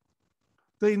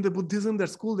 So in the Buddhism, that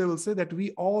school, they will say that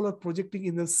we all are projecting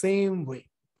in the same way.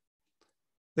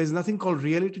 There is nothing called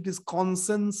reality. It is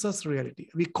consensus reality.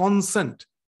 We consent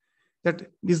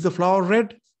that is the flower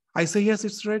red? I say, yes,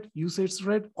 it's red. You say it's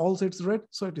red. All say it's red.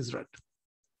 So it is red.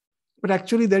 But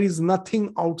actually there is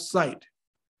nothing outside.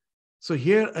 So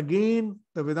here again,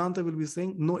 the Vedanta will be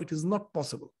saying, no, it is not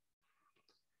possible.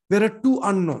 There are two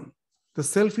unknown. The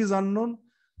self is unknown,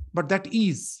 but that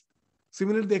is.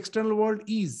 Similarly, the external world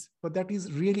is, but that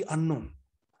is really unknown.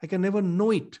 I can never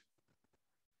know it.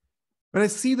 When I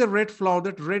see the red flower,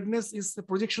 that redness is the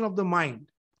projection of the mind,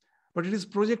 but it is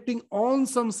projecting on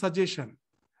some suggestion,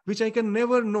 which I can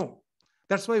never know.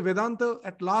 That's why Vedanta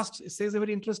at last says a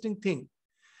very interesting thing.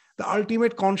 The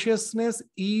ultimate consciousness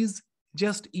is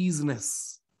just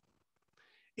easiness.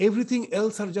 Everything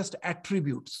else are just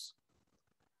attributes.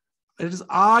 It is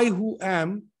I who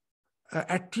am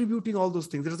attributing all those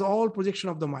things. It is all projection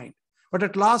of the mind. But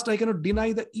at last, I cannot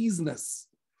deny the easiness.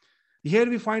 Here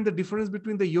we find the difference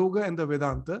between the yoga and the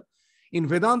Vedanta. In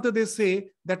Vedanta, they say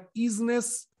that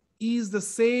easiness is the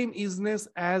same easiness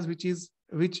as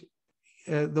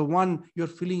the one you're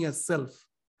feeling as self,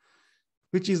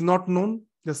 which is not known.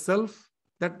 The self,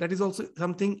 that is also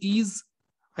something ease.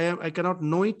 I cannot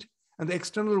know it. And the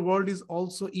external world is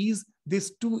also ease.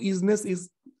 This two easiness is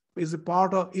a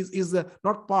part of, is the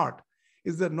not part,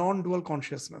 is the non-dual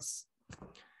consciousness.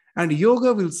 And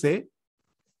yoga will say,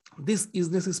 this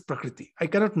easiness is Prakriti. I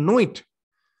cannot know it,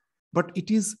 but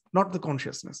it is not the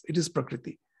consciousness. It is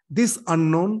Prakriti. This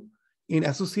unknown in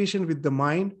association with the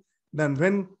mind, then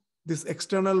when this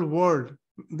external world,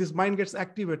 this mind gets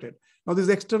activated. Now this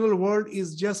external world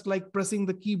is just like pressing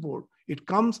the keyboard. It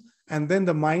comes and then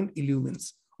the mind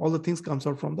illumines. All the things comes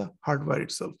out from the hardware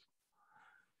itself.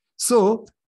 So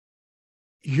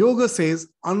yoga says,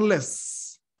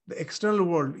 unless the external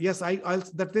world, yes,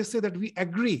 that they say that we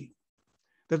agree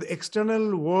that the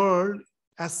external world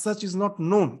as such is not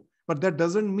known, but that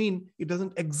doesn't mean it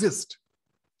doesn't exist.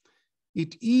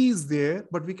 It is there,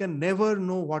 but we can never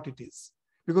know what it is.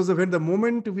 Because when the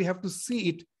moment we have to see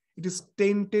it, it is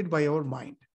tainted by our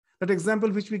mind. That example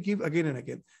which we give again and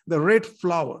again, the red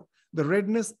flower, the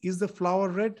redness, is the flower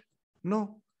red?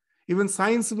 No. Even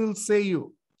science will say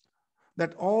you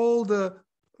that all the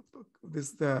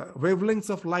wavelengths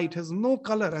of light has no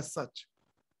color as such.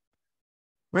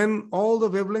 When all the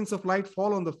wavelengths of light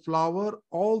fall on the flower,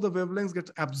 all the wavelengths get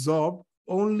absorbed.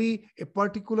 Only a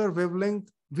particular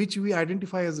wavelength which we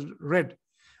identify as red,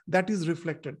 that is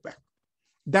reflected back.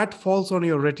 That falls on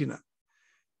your retina.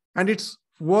 And its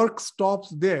work stops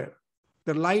there.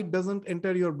 The light doesn't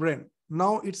enter your brain.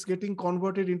 Now it's getting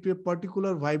converted into a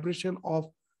particular vibration of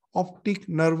optic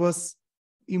nervous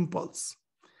impulse.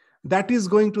 That is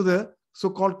going to the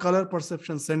so-called color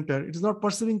perception center. It is not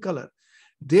perceiving color.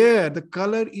 There, the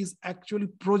color is actually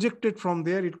projected from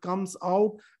there. It comes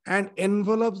out and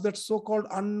envelops that so-called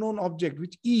unknown object,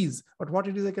 which is, but what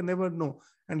it is, I can never know,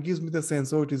 and gives me the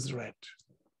sense, oh, it is red.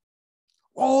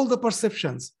 All the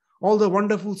perceptions, all the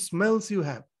wonderful smells you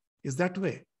have is that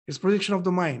way. It's projection of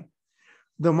the mind.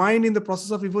 The mind in the process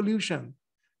of evolution,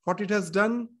 what it has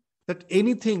done, that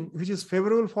anything which is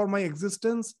favorable for my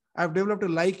existence, I've developed a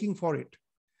liking for it.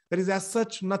 There is as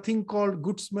such nothing called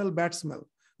good smell, bad smell.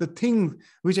 The thing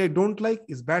which I don't like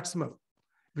is bad smell,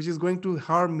 which is going to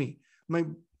harm me. My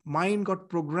mind got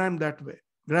programmed that way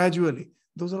gradually.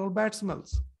 Those are all bad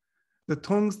smells. The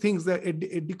things that a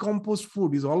decomposed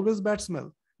food is always bad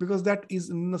smell, because that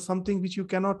is something which you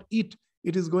cannot eat.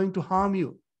 It is going to harm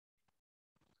you.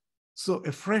 So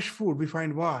a fresh food, we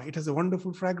find, wow, it has a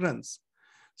wonderful fragrance.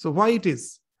 So why it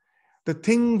is? The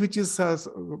thing which is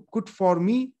good for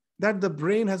me, that the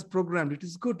brain has programmed. It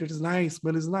is good, it is nice,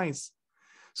 smell is nice.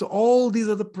 So all these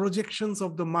are the projections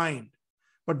of the mind.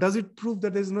 But does it prove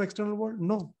that there is no external world?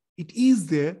 No. It is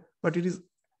there, but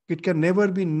it can never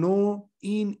be known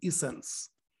in essence.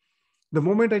 The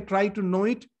moment I try to know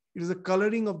it, it is a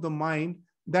coloring of the mind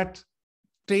that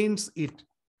taints it.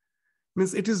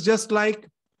 Means it is just like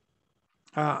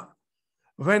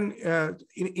when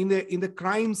in the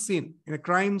crime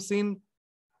scene,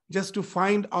 just to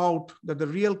find out that the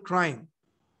real crime,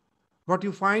 what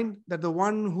you find that the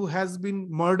one who has been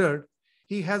murdered,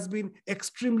 he has been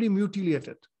extremely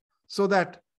mutilated so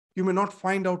that you may not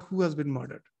find out who has been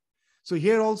murdered. So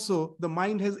here also the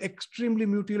mind has extremely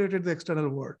mutilated the external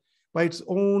world by its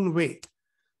own way.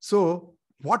 So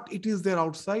what it is there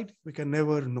outside, we can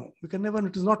never know. We can never know.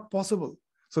 It is not possible.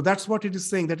 So that's what it is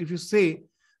saying, that if you say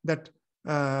that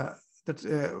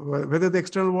whether the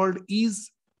external world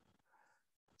is,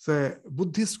 so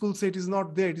Buddhist school say it is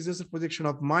not there, it is just a projection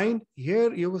of mind.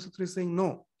 Here Yoga Sutra is saying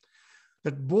no,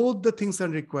 that both the things are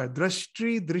required.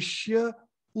 Drashtri, Drishya,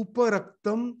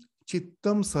 Uparaktam,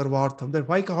 Chittam, Sarvartham. That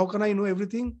why, how can I know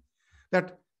everything?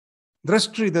 That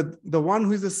Drashtri, the one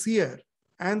who is the seer,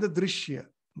 and the Drishya,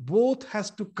 both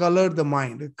has to color the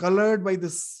mind, colored by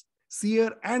the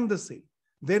seer and the seen.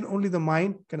 then only the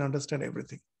mind can understand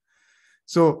everything.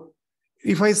 So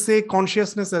if I say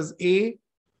consciousness as A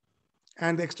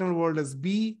and the external world as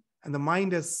B and the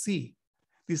mind as C,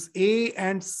 this A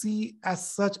and C as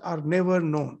such are never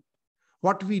known.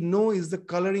 What we know is the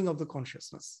coloring of the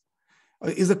consciousness,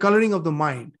 is the coloring of the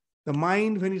mind. The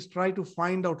mind, when it's trying to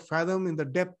find out, fathom in the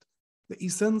depth, the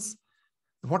essence,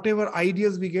 whatever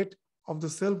ideas we get of the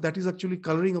self, that is actually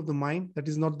coloring of the mind. That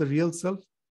is not the real self.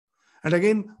 And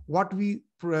again, what we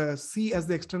see as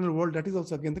the external world, that is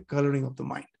also again the coloring of the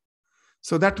mind.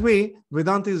 So that way,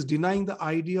 Vedanta is denying the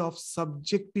idea of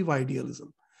subjective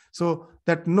idealism. So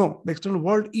that no, the external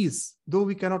world is, though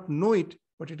we cannot know it,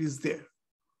 but it is there.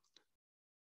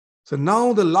 So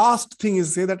now the last thing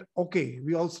is say that, okay,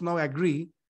 we also now agree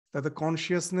that the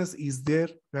consciousness is there,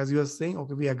 as you are saying,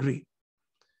 okay, we agree.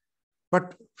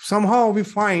 But somehow we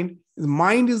find the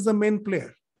mind is the main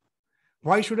player.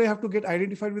 Why should I have to get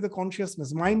identified with the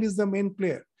consciousness? Mind is the main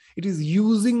player. It is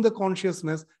using the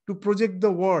consciousness to project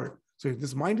the world. So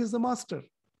this mind is the master.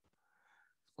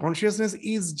 Consciousness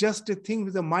is just a thing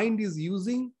which the mind is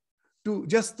using to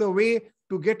just the way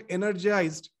to get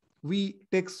energized. We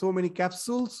take so many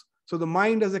capsules. So the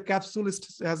mind as a capsule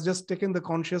has just taken the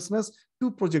consciousness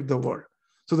to project the world.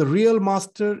 So the real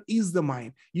master is the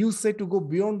mind. You say to go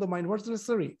beyond the mind. What's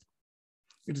necessary?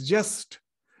 It's just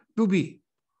to be,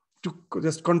 to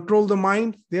just control the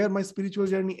mind. There my spiritual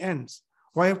journey ends.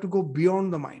 Why have to go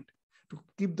beyond the mind? To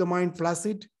keep the mind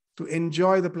placid, to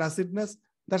enjoy the placidness.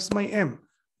 That's my aim.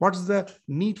 What's the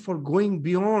need for going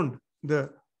beyond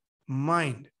the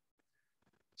mind?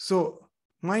 So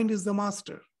mind is the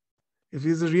master. If he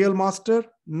is a real master,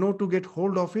 know to get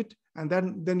hold of it, and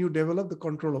then you develop the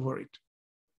control over it.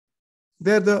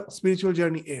 There the spiritual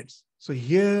journey ends. So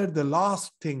here the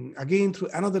last thing, again through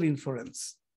another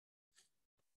inference,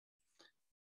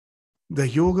 the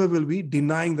yoga will be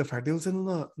denying the fact. They will say,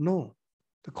 no,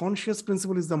 the conscious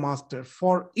principle is the master.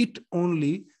 For it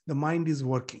only, the mind is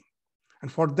working.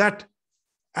 And for that,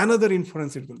 another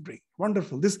inference it will bring.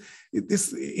 Wonderful. This,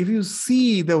 if you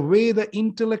see the way the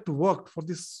intellect worked for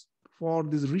these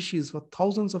rishis for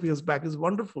thousands of years back, is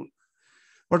wonderful.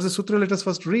 What the sutra, let us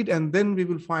first read, and then we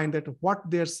will find that what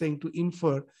they are saying to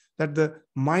infer that the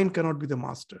mind cannot be the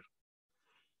master.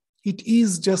 It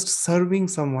is just serving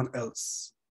someone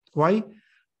else. Why?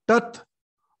 Tat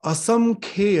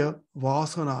asamkheya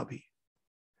vasanabhi.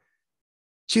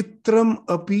 Chitram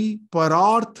api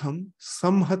parartham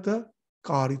samhatya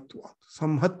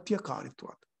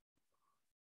karitvat.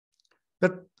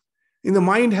 That in the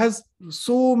mind has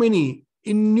so many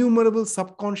innumerable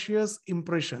subconscious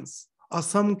impressions.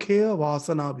 Asamkheya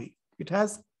vasanabhi. It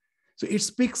has. So it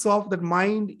speaks of that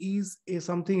mind is a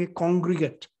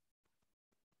congregate.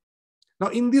 Now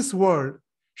in this world,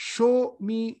 show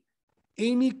me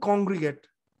any congregate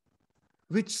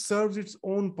which serves its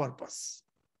own purpose.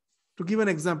 To give an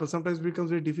example, sometimes it becomes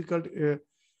very difficult to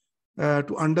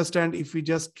understand if we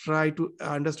just try to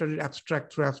understand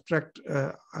it through abstract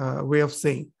way of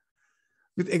saying.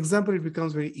 With example, it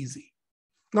becomes very easy.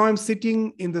 Now I'm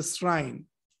sitting in the shrine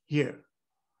here.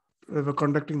 We're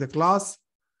conducting the class.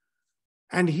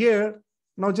 And here,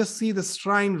 now just see the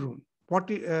shrine room. What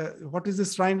is the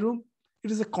shrine room?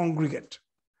 It is a congregate.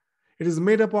 It is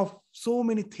made up of so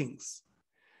many things.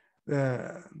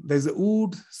 There's a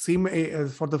wood,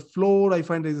 cement, for the floor, I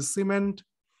find there's a cement.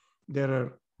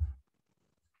 There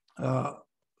are,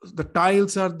 the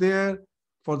tiles are there.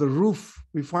 For the roof,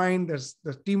 we find there's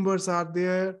the timbers are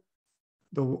there.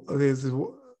 There's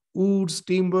woods,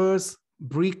 timbers,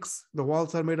 bricks. The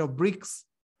walls are made of bricks.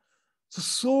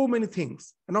 So many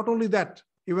things. And not only that,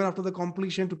 even after the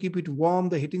completion, to keep it warm,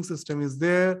 the heating system is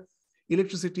there.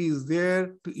 Electricity is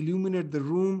there to illuminate the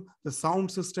room. The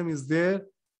sound system is there.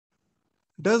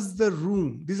 Does the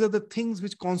room, these are the things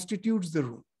which constitutes the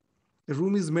room. The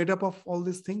room is made up of all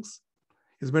these things.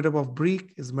 It's made up of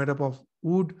brick, is made up of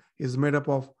wood, is made up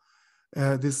of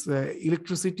this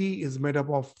electricity, is made up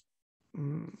of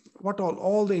what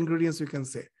all the ingredients you can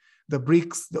say. The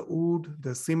bricks, the wood,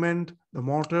 the cement, the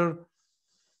mortar,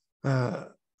 the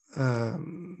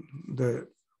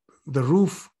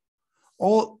roof.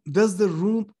 All, does this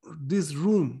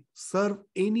room serve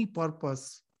any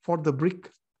purpose for the brick,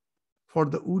 for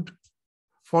the wood,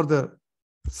 for the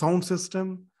sound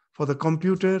system, for the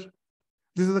computer?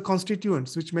 These are the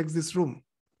constituents which makes this room.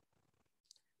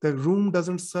 The room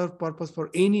doesn't serve purpose for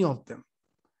any of them.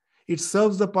 It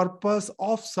serves the purpose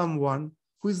of someone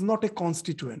who is not a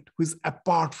constituent, who is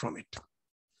apart from it.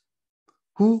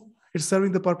 Who is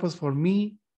serving the purpose for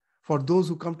me, for those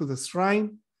who come to the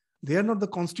shrine. They are not the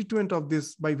constituent of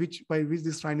this by which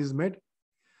this shrine is made.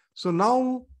 So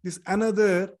now this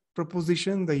another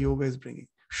proposition the yoga is bringing.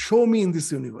 Show me in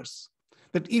this universe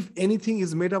that if anything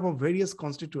is made up of various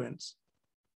constituents,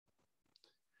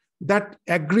 that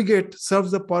aggregate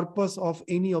serves the purpose of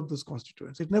any of those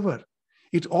constituents. It never.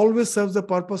 It always serves the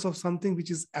purpose of something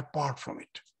which is apart from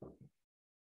it.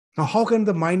 Now, how can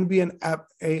the mind be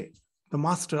the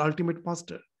master, ultimate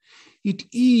master? It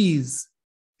is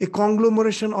a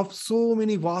conglomeration of so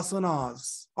many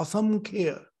vasanas,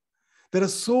 asamkhya. There are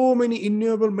so many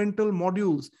innumerable mental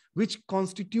modules which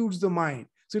constitutes the mind.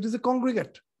 So it is a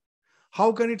congregate.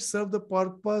 How can it serve the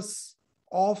purpose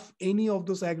of any of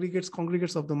those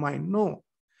congregates of the mind? No.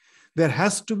 There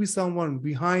has to be someone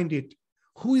behind it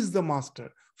who is the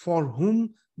master, for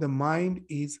whom the mind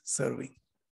is serving.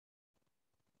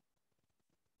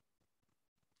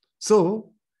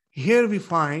 So here we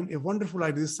find a wonderful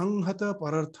idea, sanghata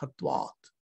pararthatvat.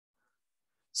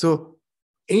 So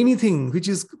anything which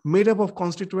is made up of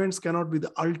constituents cannot be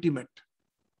the ultimate.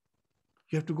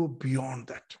 You have to go beyond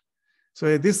that.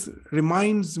 So this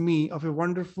reminds me of a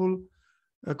wonderful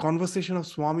conversation of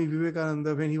Swami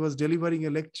Vivekananda when he was delivering a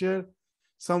lecture.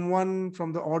 Someone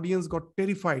from the audience got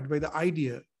terrified by the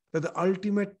idea that the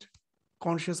ultimate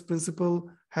conscious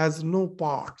principle has no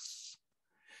parts.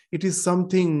 It is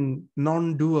something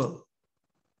non-dual.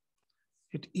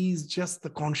 It is just the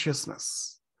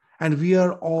consciousness. And we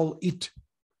are all it.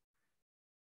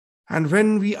 And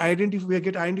when we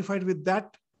get identified with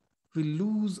that, we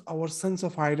lose our sense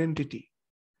of identity.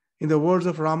 In the words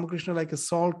of Ramakrishna, like a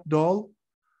salt doll,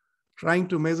 trying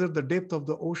to measure the depth of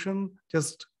the ocean,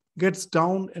 just gets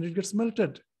down and it gets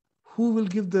melted. Who will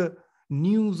give the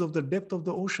news of the depth of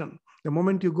the ocean? The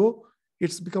moment you go,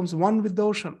 it becomes one with the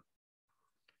ocean.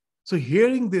 So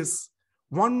hearing this,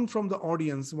 one from the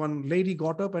audience, one lady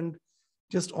got up and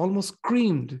just almost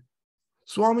screamed,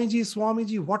 Swamiji,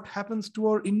 Swamiji, what happens to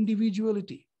our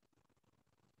individuality?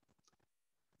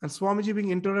 And Swamiji,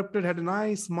 being interrupted, had a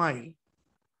nice smile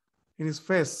in his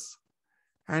face.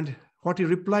 And what he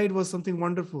replied was something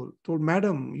wonderful. Told,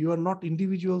 Madam, you are not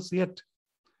individuals yet.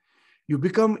 You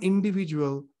become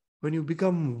individual when you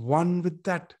become one with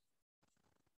that.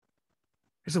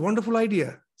 It's a wonderful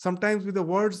idea. Sometimes with the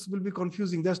words will be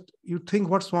confusing. Just you think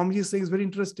what Swamiji is saying is very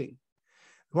interesting.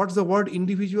 What's the word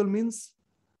individual means?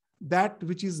 That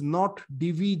which is not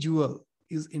divisual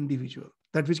is individual.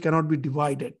 That which cannot be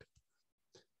divided.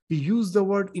 We use the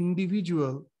word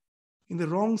individual in the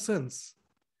wrong sense.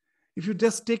 If you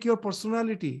just take your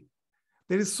personality,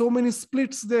 there is so many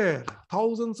splits there.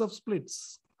 Thousands of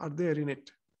splits are there in it.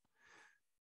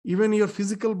 Even your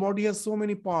physical body has so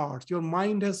many parts. Your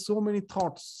mind has so many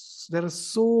thoughts. There are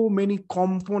so many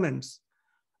components.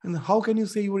 And how can you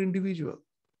say you are individual?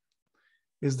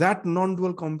 Is that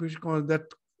non-dual that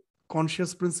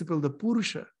conscious principle, the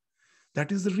Purusha,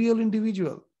 that is the real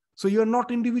individual. So you are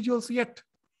not individuals yet.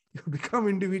 You become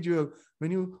individual when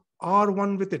you are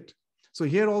one with it. So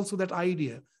here also that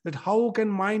idea that how can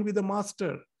mind be the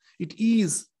master? It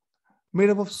is made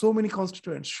up of so many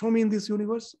constituents. Show me in this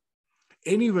universe.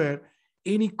 Anywhere,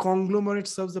 any conglomerate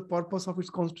serves the purpose of its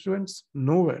constituents?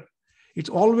 Nowhere. It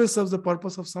always serves the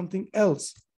purpose of something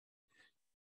else.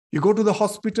 You go to the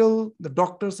hospital, the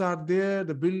doctors are there,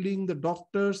 the building, the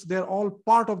doctors, they're all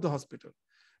part of the hospital.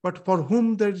 But for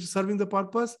whom they're serving the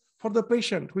purpose? For the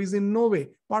patient who is in no way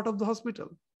part of the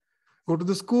hospital. Go to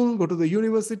the school, go to the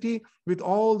university, with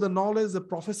all the knowledge, the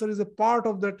professor is a part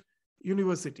of that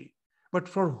university. But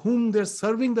for whom they're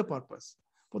serving the purpose?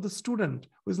 For the student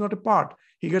who is not a part.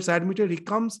 He gets admitted, he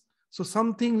comes. So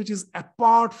something which is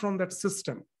apart from that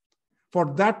system.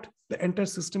 For that, the entire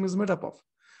system is made up of.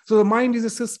 So the mind is a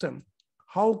system.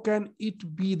 How can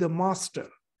it be the master?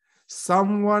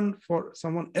 Someone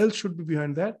else should be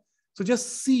behind that. So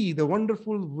just see the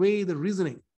wonderful way, the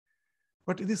reasoning.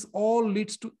 But this all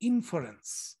leads to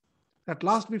inference. At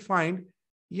last we find,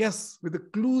 yes, with the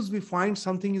clues we find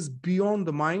something is beyond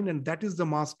the mind, and that is the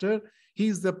master. He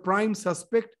is the prime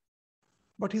suspect,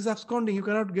 but he's absconding. You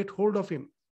cannot get hold of him.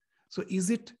 So is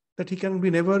it that he can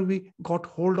never be got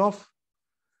hold of?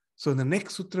 So in the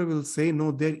next sutra will say,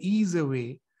 no, there is a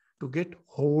way to get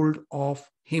hold of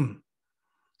him.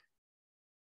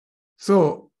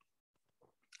 So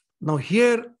now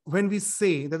here, when we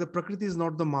say that the Prakriti is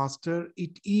not the master,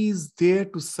 it is there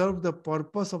to serve the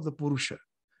purpose of the Purusha.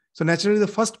 So naturally, the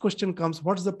first question comes,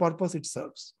 what's the purpose it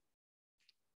serves?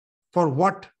 For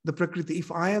what the Prakriti?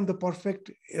 If I am the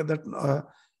perfect,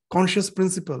 conscious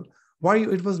principle, why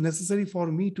it was necessary for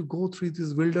me to go through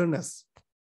this wilderness?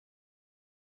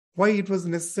 Why it was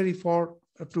necessary for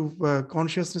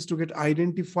consciousness to get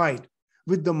identified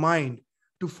with the mind,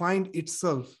 to find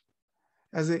itself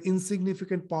as an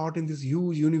insignificant part in this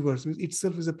huge universe, which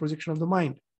itself is a projection of the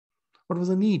mind. What was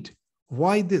the need?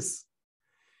 Why this?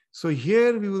 So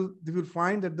here we will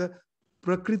find that the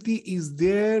Prakriti is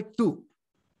there to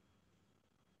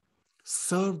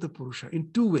serve the Purusha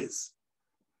in two ways.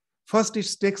 First,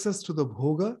 it takes us to the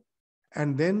Bhoga,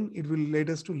 and then it will lead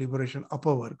us to liberation,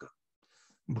 Apavarga.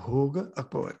 Bhoga,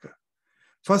 Apavarga.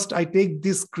 First, I take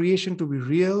this creation to be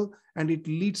real, and it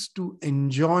leads to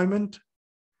enjoyment.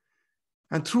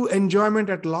 And through enjoyment,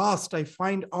 at last, I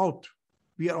find out,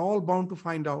 we are all bound to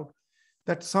find out,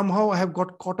 that somehow I have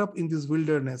got caught up in this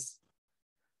wilderness.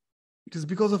 It is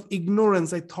because of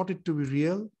ignorance I thought it to be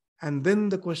real. And then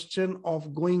the question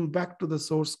of going back to the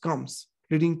source comes,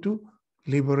 leading to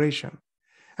liberation.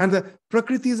 And the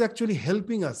Prakriti is actually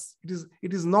helping us.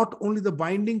 It is not only the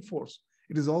binding force,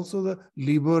 it is also the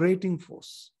liberating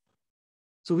force.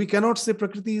 So we cannot say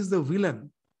Prakriti is the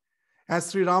villain. As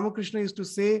Sri Ramakrishna used to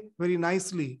say very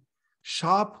nicely,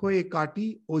 sharp hoye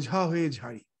kati, ojha hoye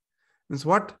jhari. Means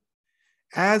what?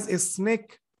 As a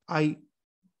snake, I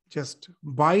just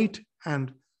bite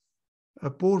and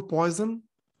pour poison.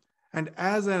 And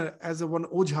as a one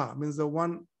ojha, means the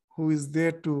one who is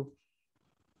there to,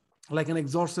 like an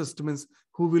exorcist, means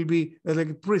who will be like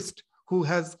a priest, who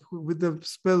with the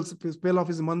spell of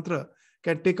his mantra,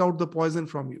 can take out the poison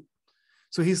from you.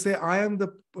 So he say, I am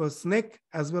the snake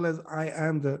as well as I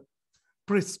am the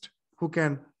priest who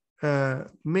can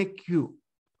make you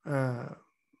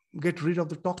get rid of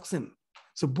the toxin.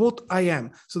 So both I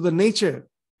am. So the nature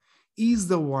is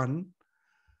the one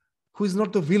who is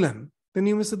not the villain. Then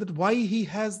you may say that why he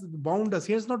has bound us.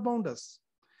 He has not bound us.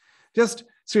 Just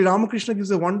Sri Ramakrishna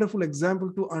gives a wonderful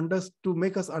example to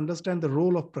make us understand the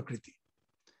role of Prakriti.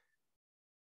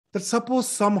 That suppose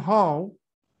somehow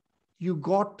you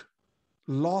got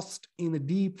lost in a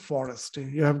deep forest.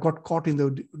 You have got caught in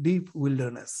the deep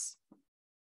wilderness.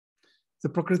 The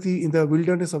Prakriti, in the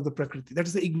wilderness of the Prakriti. That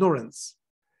is the ignorance.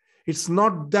 It's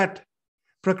not that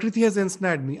Prakriti has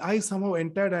ensnared me. I somehow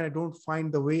entered and I don't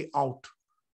find the way out.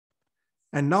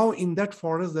 And now in that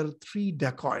forest, there are three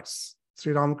dacoits.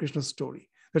 Sri Ramakrishna's story.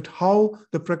 That how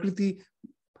the Prakriti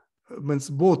means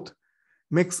both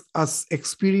makes us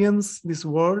experience this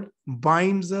world,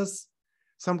 binds us.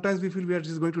 Sometimes we feel we are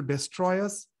just going to destroy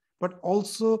us, but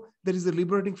also there is a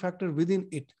liberating factor within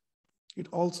it. It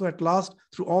also at last,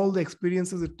 through all the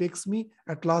experiences it takes me,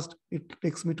 at last it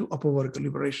takes me to Apavarga,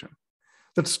 liberation.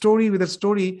 With that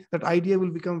story, that idea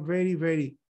will become very,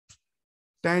 very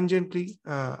tangentially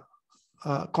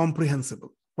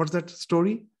comprehensible. What's that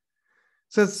story?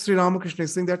 Says Sri Ramakrishna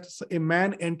is saying that a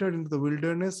man entered into the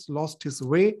wilderness, lost his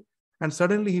way, and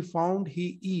suddenly he found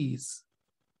he is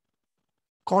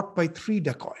caught by three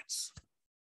dacoits.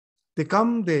 They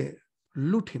come, they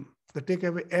loot him, they take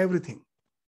away everything.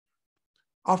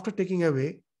 After taking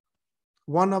away,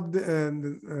 one of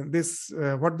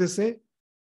what they say,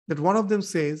 that one of them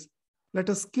says, let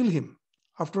us kill him.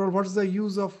 After all, what's the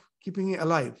use of keeping him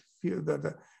alive?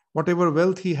 Whatever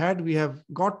wealth he had, we have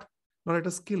got, now let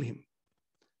us kill him.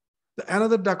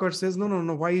 Another dacoit says, no,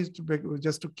 why is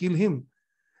just to kill him?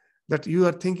 That you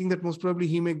are thinking that most probably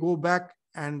he may go back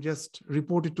and just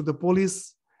report it to the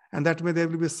police, and that way there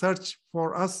will be a search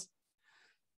for us.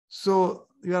 So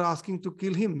you are asking to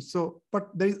kill him. So, but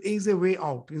there is a way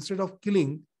out. Instead of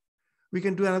killing, we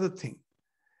can do another thing.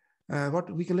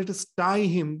 We can let us tie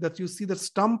him. That you see that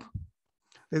stump,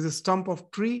 there's a stump of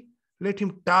tree. Let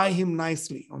him tie him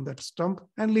nicely on that stump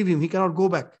and leave him. He cannot go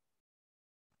back.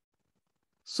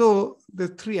 So the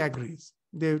three agrees.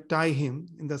 They tie him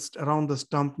around the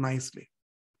stump nicely.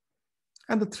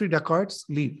 And the three dacoits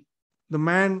leave. The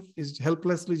man is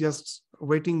helplessly just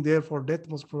waiting there for death,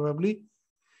 most probably.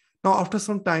 Now, after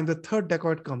some time, the third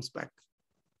dacoit comes back.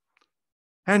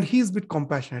 And he's a bit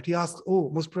compassionate. He asks, oh,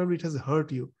 most probably it has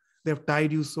hurt you. They have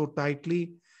tied you so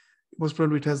tightly. Most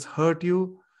probably it has hurt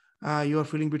you. You are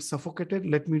feeling a bit suffocated.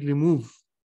 Let me remove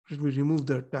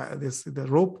the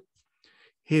rope.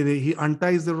 He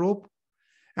unties the rope,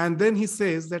 and then he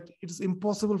says that it is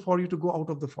impossible for you to go out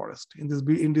of the forest in this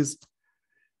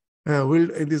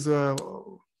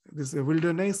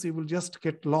wilderness. You will just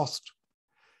get lost.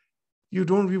 You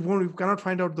cannot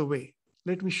find out the way.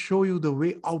 Let me show you the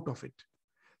way out of it.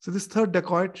 So this third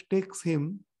dacoit takes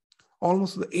him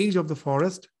almost to the edge of the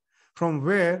forest, from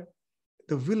where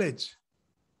the village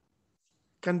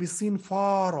can be seen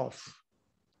far off.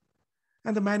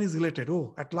 And the man is elated.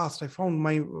 Oh, at last I found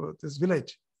this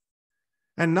village.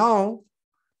 And now,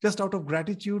 just out of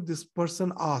gratitude, this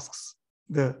person asks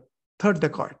the third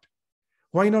dacoit,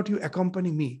 why not you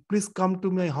accompany me? Please come to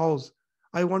my house.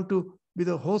 I want to be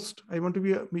the host. I want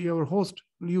to be your host.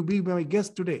 You be my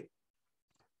guest today.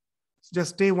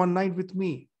 Just stay one night with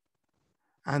me.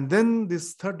 And then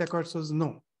this third dacoit says,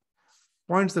 no,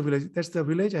 points the village. That's the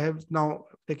village. I have now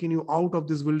taken you out of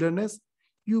this wilderness.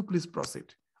 You please proceed.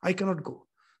 I cannot go.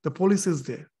 The police is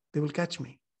there. They will catch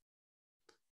me.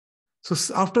 So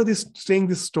after this, saying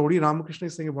this story, Ramakrishna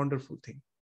is saying a wonderful thing.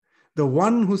 The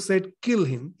one who said kill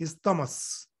him is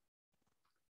tamas.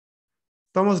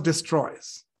 Tamas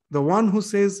destroys. The one who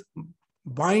says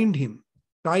bind him,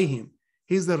 tie him,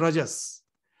 he is the rajas.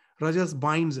 Rajas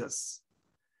binds us.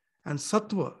 And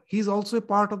sattva, he is also a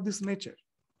part of this nature.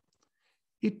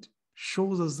 It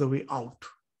shows us the way out.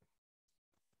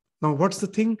 Now, what's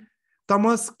the thing?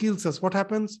 Tamas kills us. What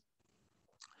happens?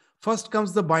 First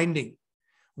comes the binding.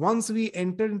 Once we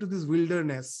enter into this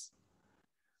wilderness,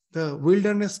 the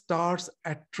wilderness starts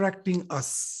attracting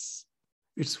us.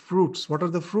 Its fruits. What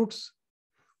are the fruits?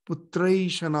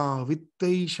 Putraishana,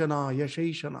 Vittaishana,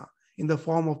 Yashaishana, in the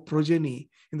form of progeny,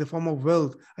 in the form of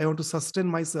wealth. I want to sustain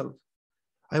myself.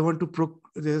 I want to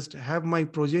just have my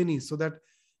progeny so that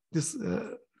this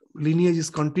lineage is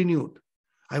continued.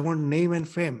 I want name and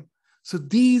fame. So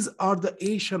these are the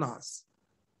Aishanas.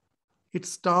 It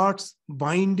starts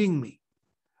binding me.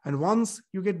 And once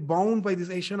you get bound by these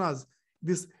Aishanas,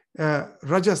 this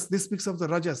Rajas, this speaks of the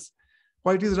Rajas.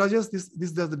 Why it is Rajas?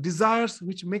 These are the desires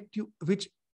which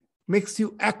makes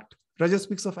you act. Rajas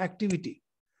speaks of activity.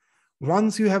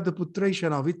 Once you have the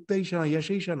Putraishana, Vittaishana,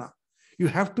 Yashaishana, you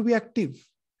have to be active.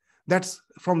 That's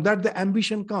from that the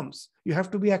ambition comes. You have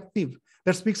to be active.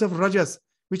 That speaks of Rajas,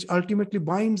 which ultimately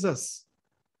binds us.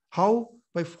 How?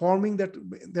 By forming that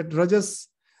Rajas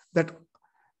that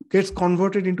gets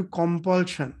converted into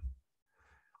compulsion.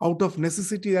 Out of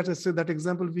necessity, that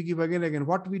example we give again and again.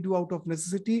 What we do out of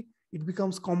necessity, it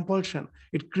becomes compulsion.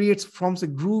 It forms a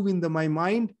groove in my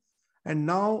mind, and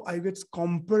now I get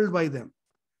compelled by them.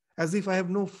 As if I have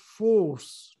no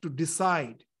force to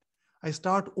decide. I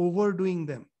start overdoing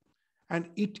them. And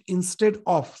it, instead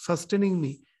of sustaining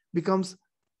me, becomes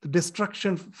the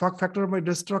destruction, factor of my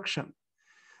destruction.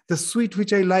 The sweet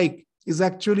which I like is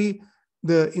actually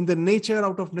in the nature,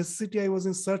 out of necessity, I was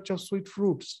in search of sweet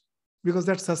fruits because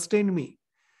that sustained me.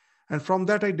 And from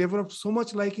that, I developed so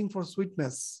much liking for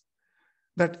sweetness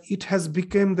that it has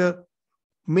become the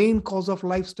main cause of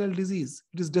lifestyle disease.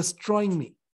 It is destroying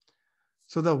me.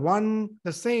 So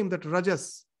the same that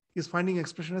Rajas is finding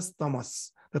expression as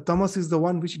tamas. The tamas is the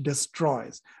one which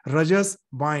destroys. Rajas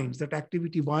binds. That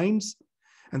activity binds.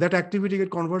 And that activity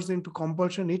gets converted into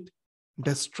compulsion. It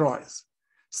destroys.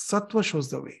 Sattva shows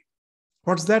the way.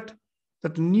 What's that?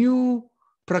 That new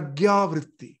pragya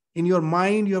vritti. In your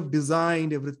mind, you have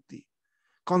designed a vritti.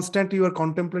 Constantly, you are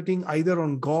contemplating either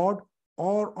on God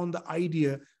or on the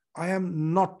idea, I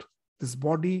am not this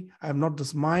body, I am not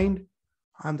this mind,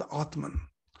 I am the Atman.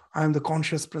 I am the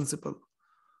conscious principle.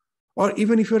 Or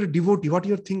even if you're a devotee, what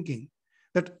you're thinking,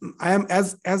 that I am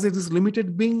as it is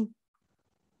limited being,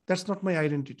 that's not my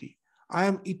identity. I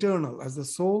am eternal as the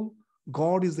soul.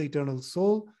 God is the eternal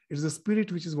soul. It is the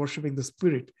spirit which is worshipping the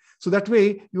spirit. So that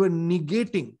way you are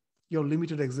negating your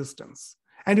limited existence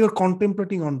and you're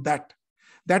contemplating on that.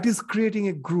 That is creating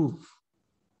a groove.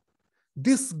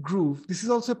 This groove, this is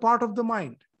also a part of the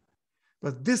mind.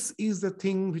 But this is the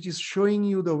thing which is showing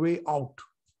you the way out.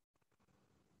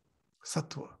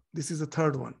 Sattva. This is the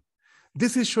third one.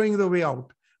 This is showing you the way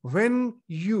out. When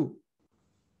you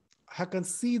can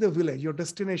see the village, your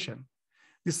destination,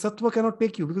 this sattva cannot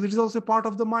take you because it is also part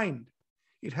of the mind.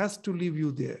 It has to leave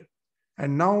you there.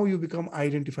 And now you become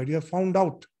identified. You have found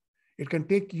out. It can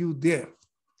take you there.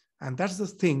 And that's the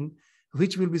thing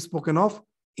which will be spoken of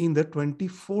in the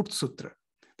 24th Sutra.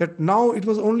 That now it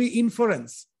was only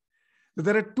inference.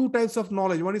 There are two types of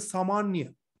knowledge. One is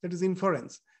samanya, that is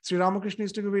inference. Sri Ramakrishna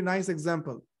used to give a very nice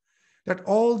example. That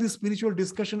all this spiritual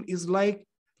discussion is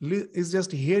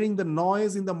just hearing the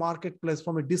noise in the marketplace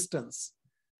from a distance.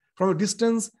 From a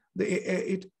distance,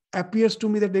 it appears to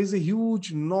me that there is a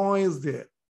huge noise there.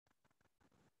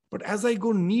 But as I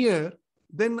go near,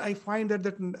 then I find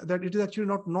that it is actually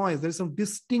not noise. There is some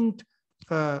distinct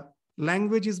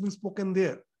language is being spoken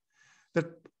there. That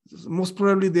most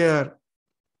probably they are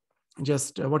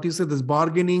just, this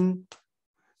bargaining.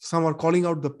 Some are calling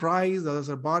out the price, others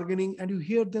are bargaining, and you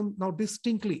hear them now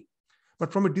distinctly.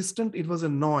 But from a distance, it was a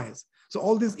noise. So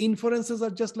all these inferences are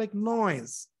just like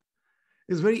noise.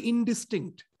 It's very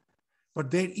indistinct. But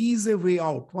there is a way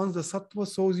out. Once the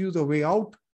sattva shows you the way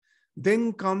out,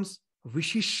 then comes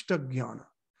Vishishta Jnana.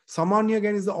 Samanya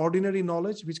again is the ordinary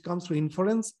knowledge which comes through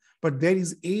inference, but there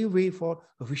is a way for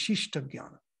Vishishta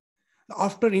Jnana.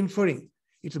 After inferring,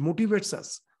 it motivates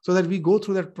us so that we go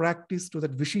through that practice to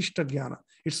that Vishishta Jnana.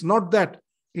 It's not that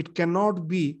it cannot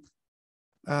be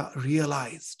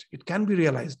realized. It can be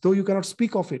realized, though you cannot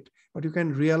speak of it, but you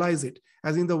can realize it.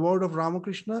 As in the word of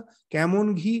Ramakrishna,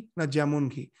 kamon ghi na jamon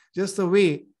ghi. Just the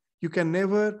way you can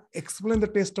never explain the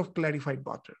taste of clarified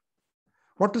butter.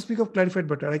 What to speak of clarified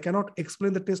butter? I cannot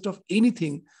explain the taste of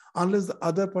anything unless the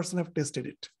other person have tasted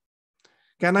it.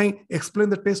 Can I explain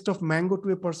the taste of mango to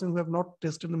a person who have not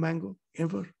tasted the mango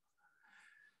ever?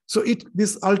 So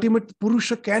this ultimate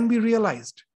Purusha can be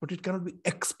realized, but it cannot be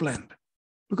explained.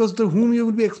 Because to whom you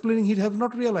will be explaining, he have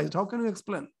not realized. How can you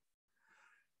explain?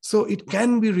 So it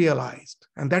can be realized.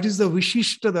 And that is the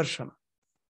Vishishta Darshana.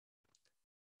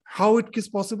 How it is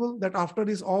possible that after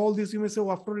this, all this, you may say,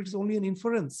 oh, after all, it is only an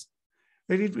inference.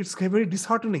 It's very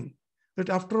disheartening. That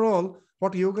after all,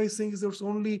 what yoga is saying is there's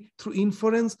only through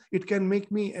inference, it can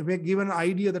make me give an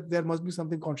idea that there must be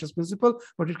something conscious principle,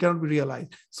 but it cannot be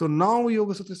realized. So now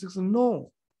Yoga Sutra 6 says,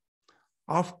 no.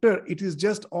 After it is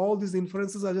just all these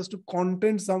inferences are just to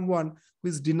content someone who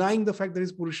is denying the fact there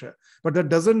is Purusha. But that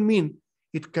doesn't mean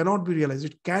it cannot be realized.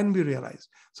 It can be realized.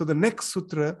 So the next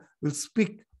sutra will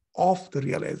speak of the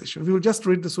realization. We will just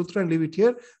read the sutra and leave it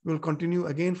here. We will continue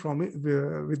again from it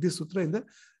with this sutra in the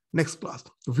next class.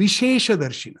 Vishesha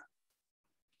Darshina.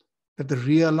 That the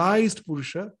realized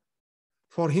Purusha,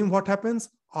 for him what happens?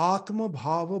 Atma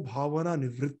Bhava Bhavana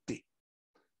Nivritti.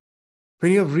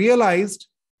 When you have realized,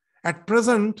 at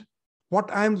present,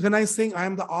 when I saying I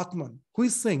am the Atman, who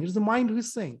is saying? It is the mind who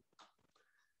is saying.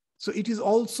 So it is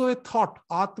also a thought.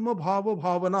 Atma Bhava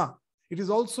Bhavana. It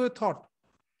is also a thought.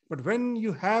 But when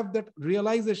you have that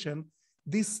realization,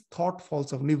 this thought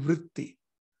falls off. Nivritti.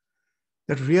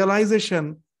 That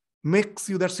realization makes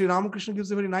you, that Sri Ramakrishna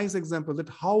gives a very nice example, that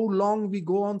how long we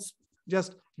go on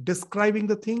just describing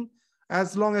the thing,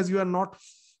 as long as you are not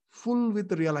full with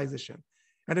the realization.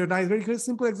 And a nice, very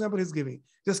simple example he's giving.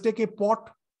 Just take a pot,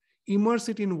 immerse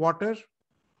it in water,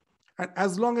 and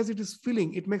as long as it is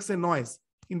filling, it makes a noise.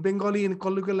 In Bengali, in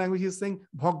colloquial language, he's saying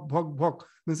bhok, bhok, bhok,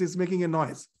 means it's making a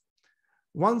noise.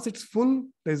 Once it's full,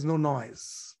 there is no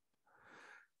noise.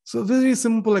 So very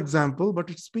simple example,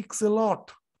 but it speaks a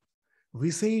lot.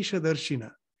 Visesha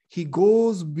Darshina. He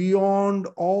goes beyond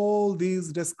all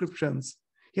these descriptions.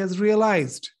 He has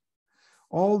realized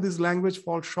all this language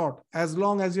falls short. As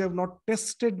long as you have not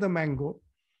tasted the mango,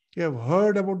 you have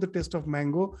heard about the taste of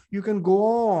mango, you can go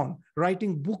on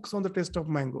writing books on the taste of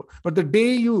mango. But the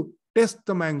day you taste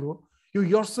the mango, you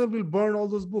yourself will burn all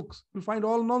those books. You'll find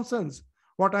all nonsense.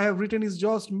 What I have written is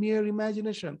just mere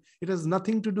imagination. It has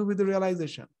nothing to do with the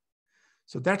realization.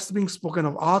 So that's being spoken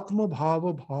of. Atma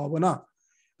Bhava Bhavana.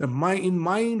 In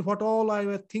mind, what all I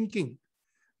was thinking,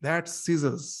 that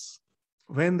ceases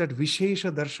when that Vishesha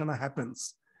Darshana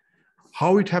happens.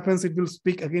 How it happens, it will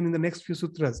speak again in the next few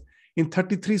sutras. In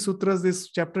 33 sutras, this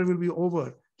chapter will be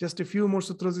over. Just a few more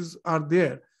sutras are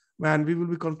there. And we will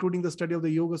be concluding the study of the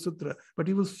Yoga Sutra. But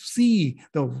you will see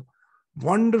the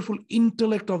wonderful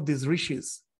intellect of these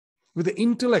rishis. With the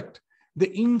intellect,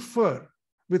 they infer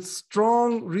with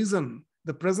strong reason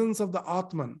the presence of the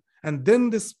Atman. And then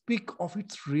they speak of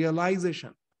its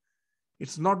realization.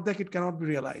 It's not that it cannot be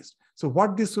realized. So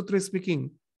what this sutra is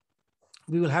speaking,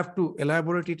 we will have to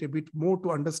elaborate it a bit more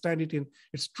to understand it in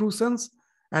its true sense.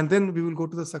 And then we will go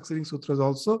to the succeeding sutras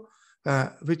also,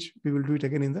 which we will do it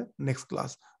again in the next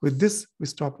class. With this, we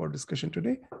stop our discussion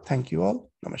today. Thank you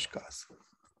all. Namaskar.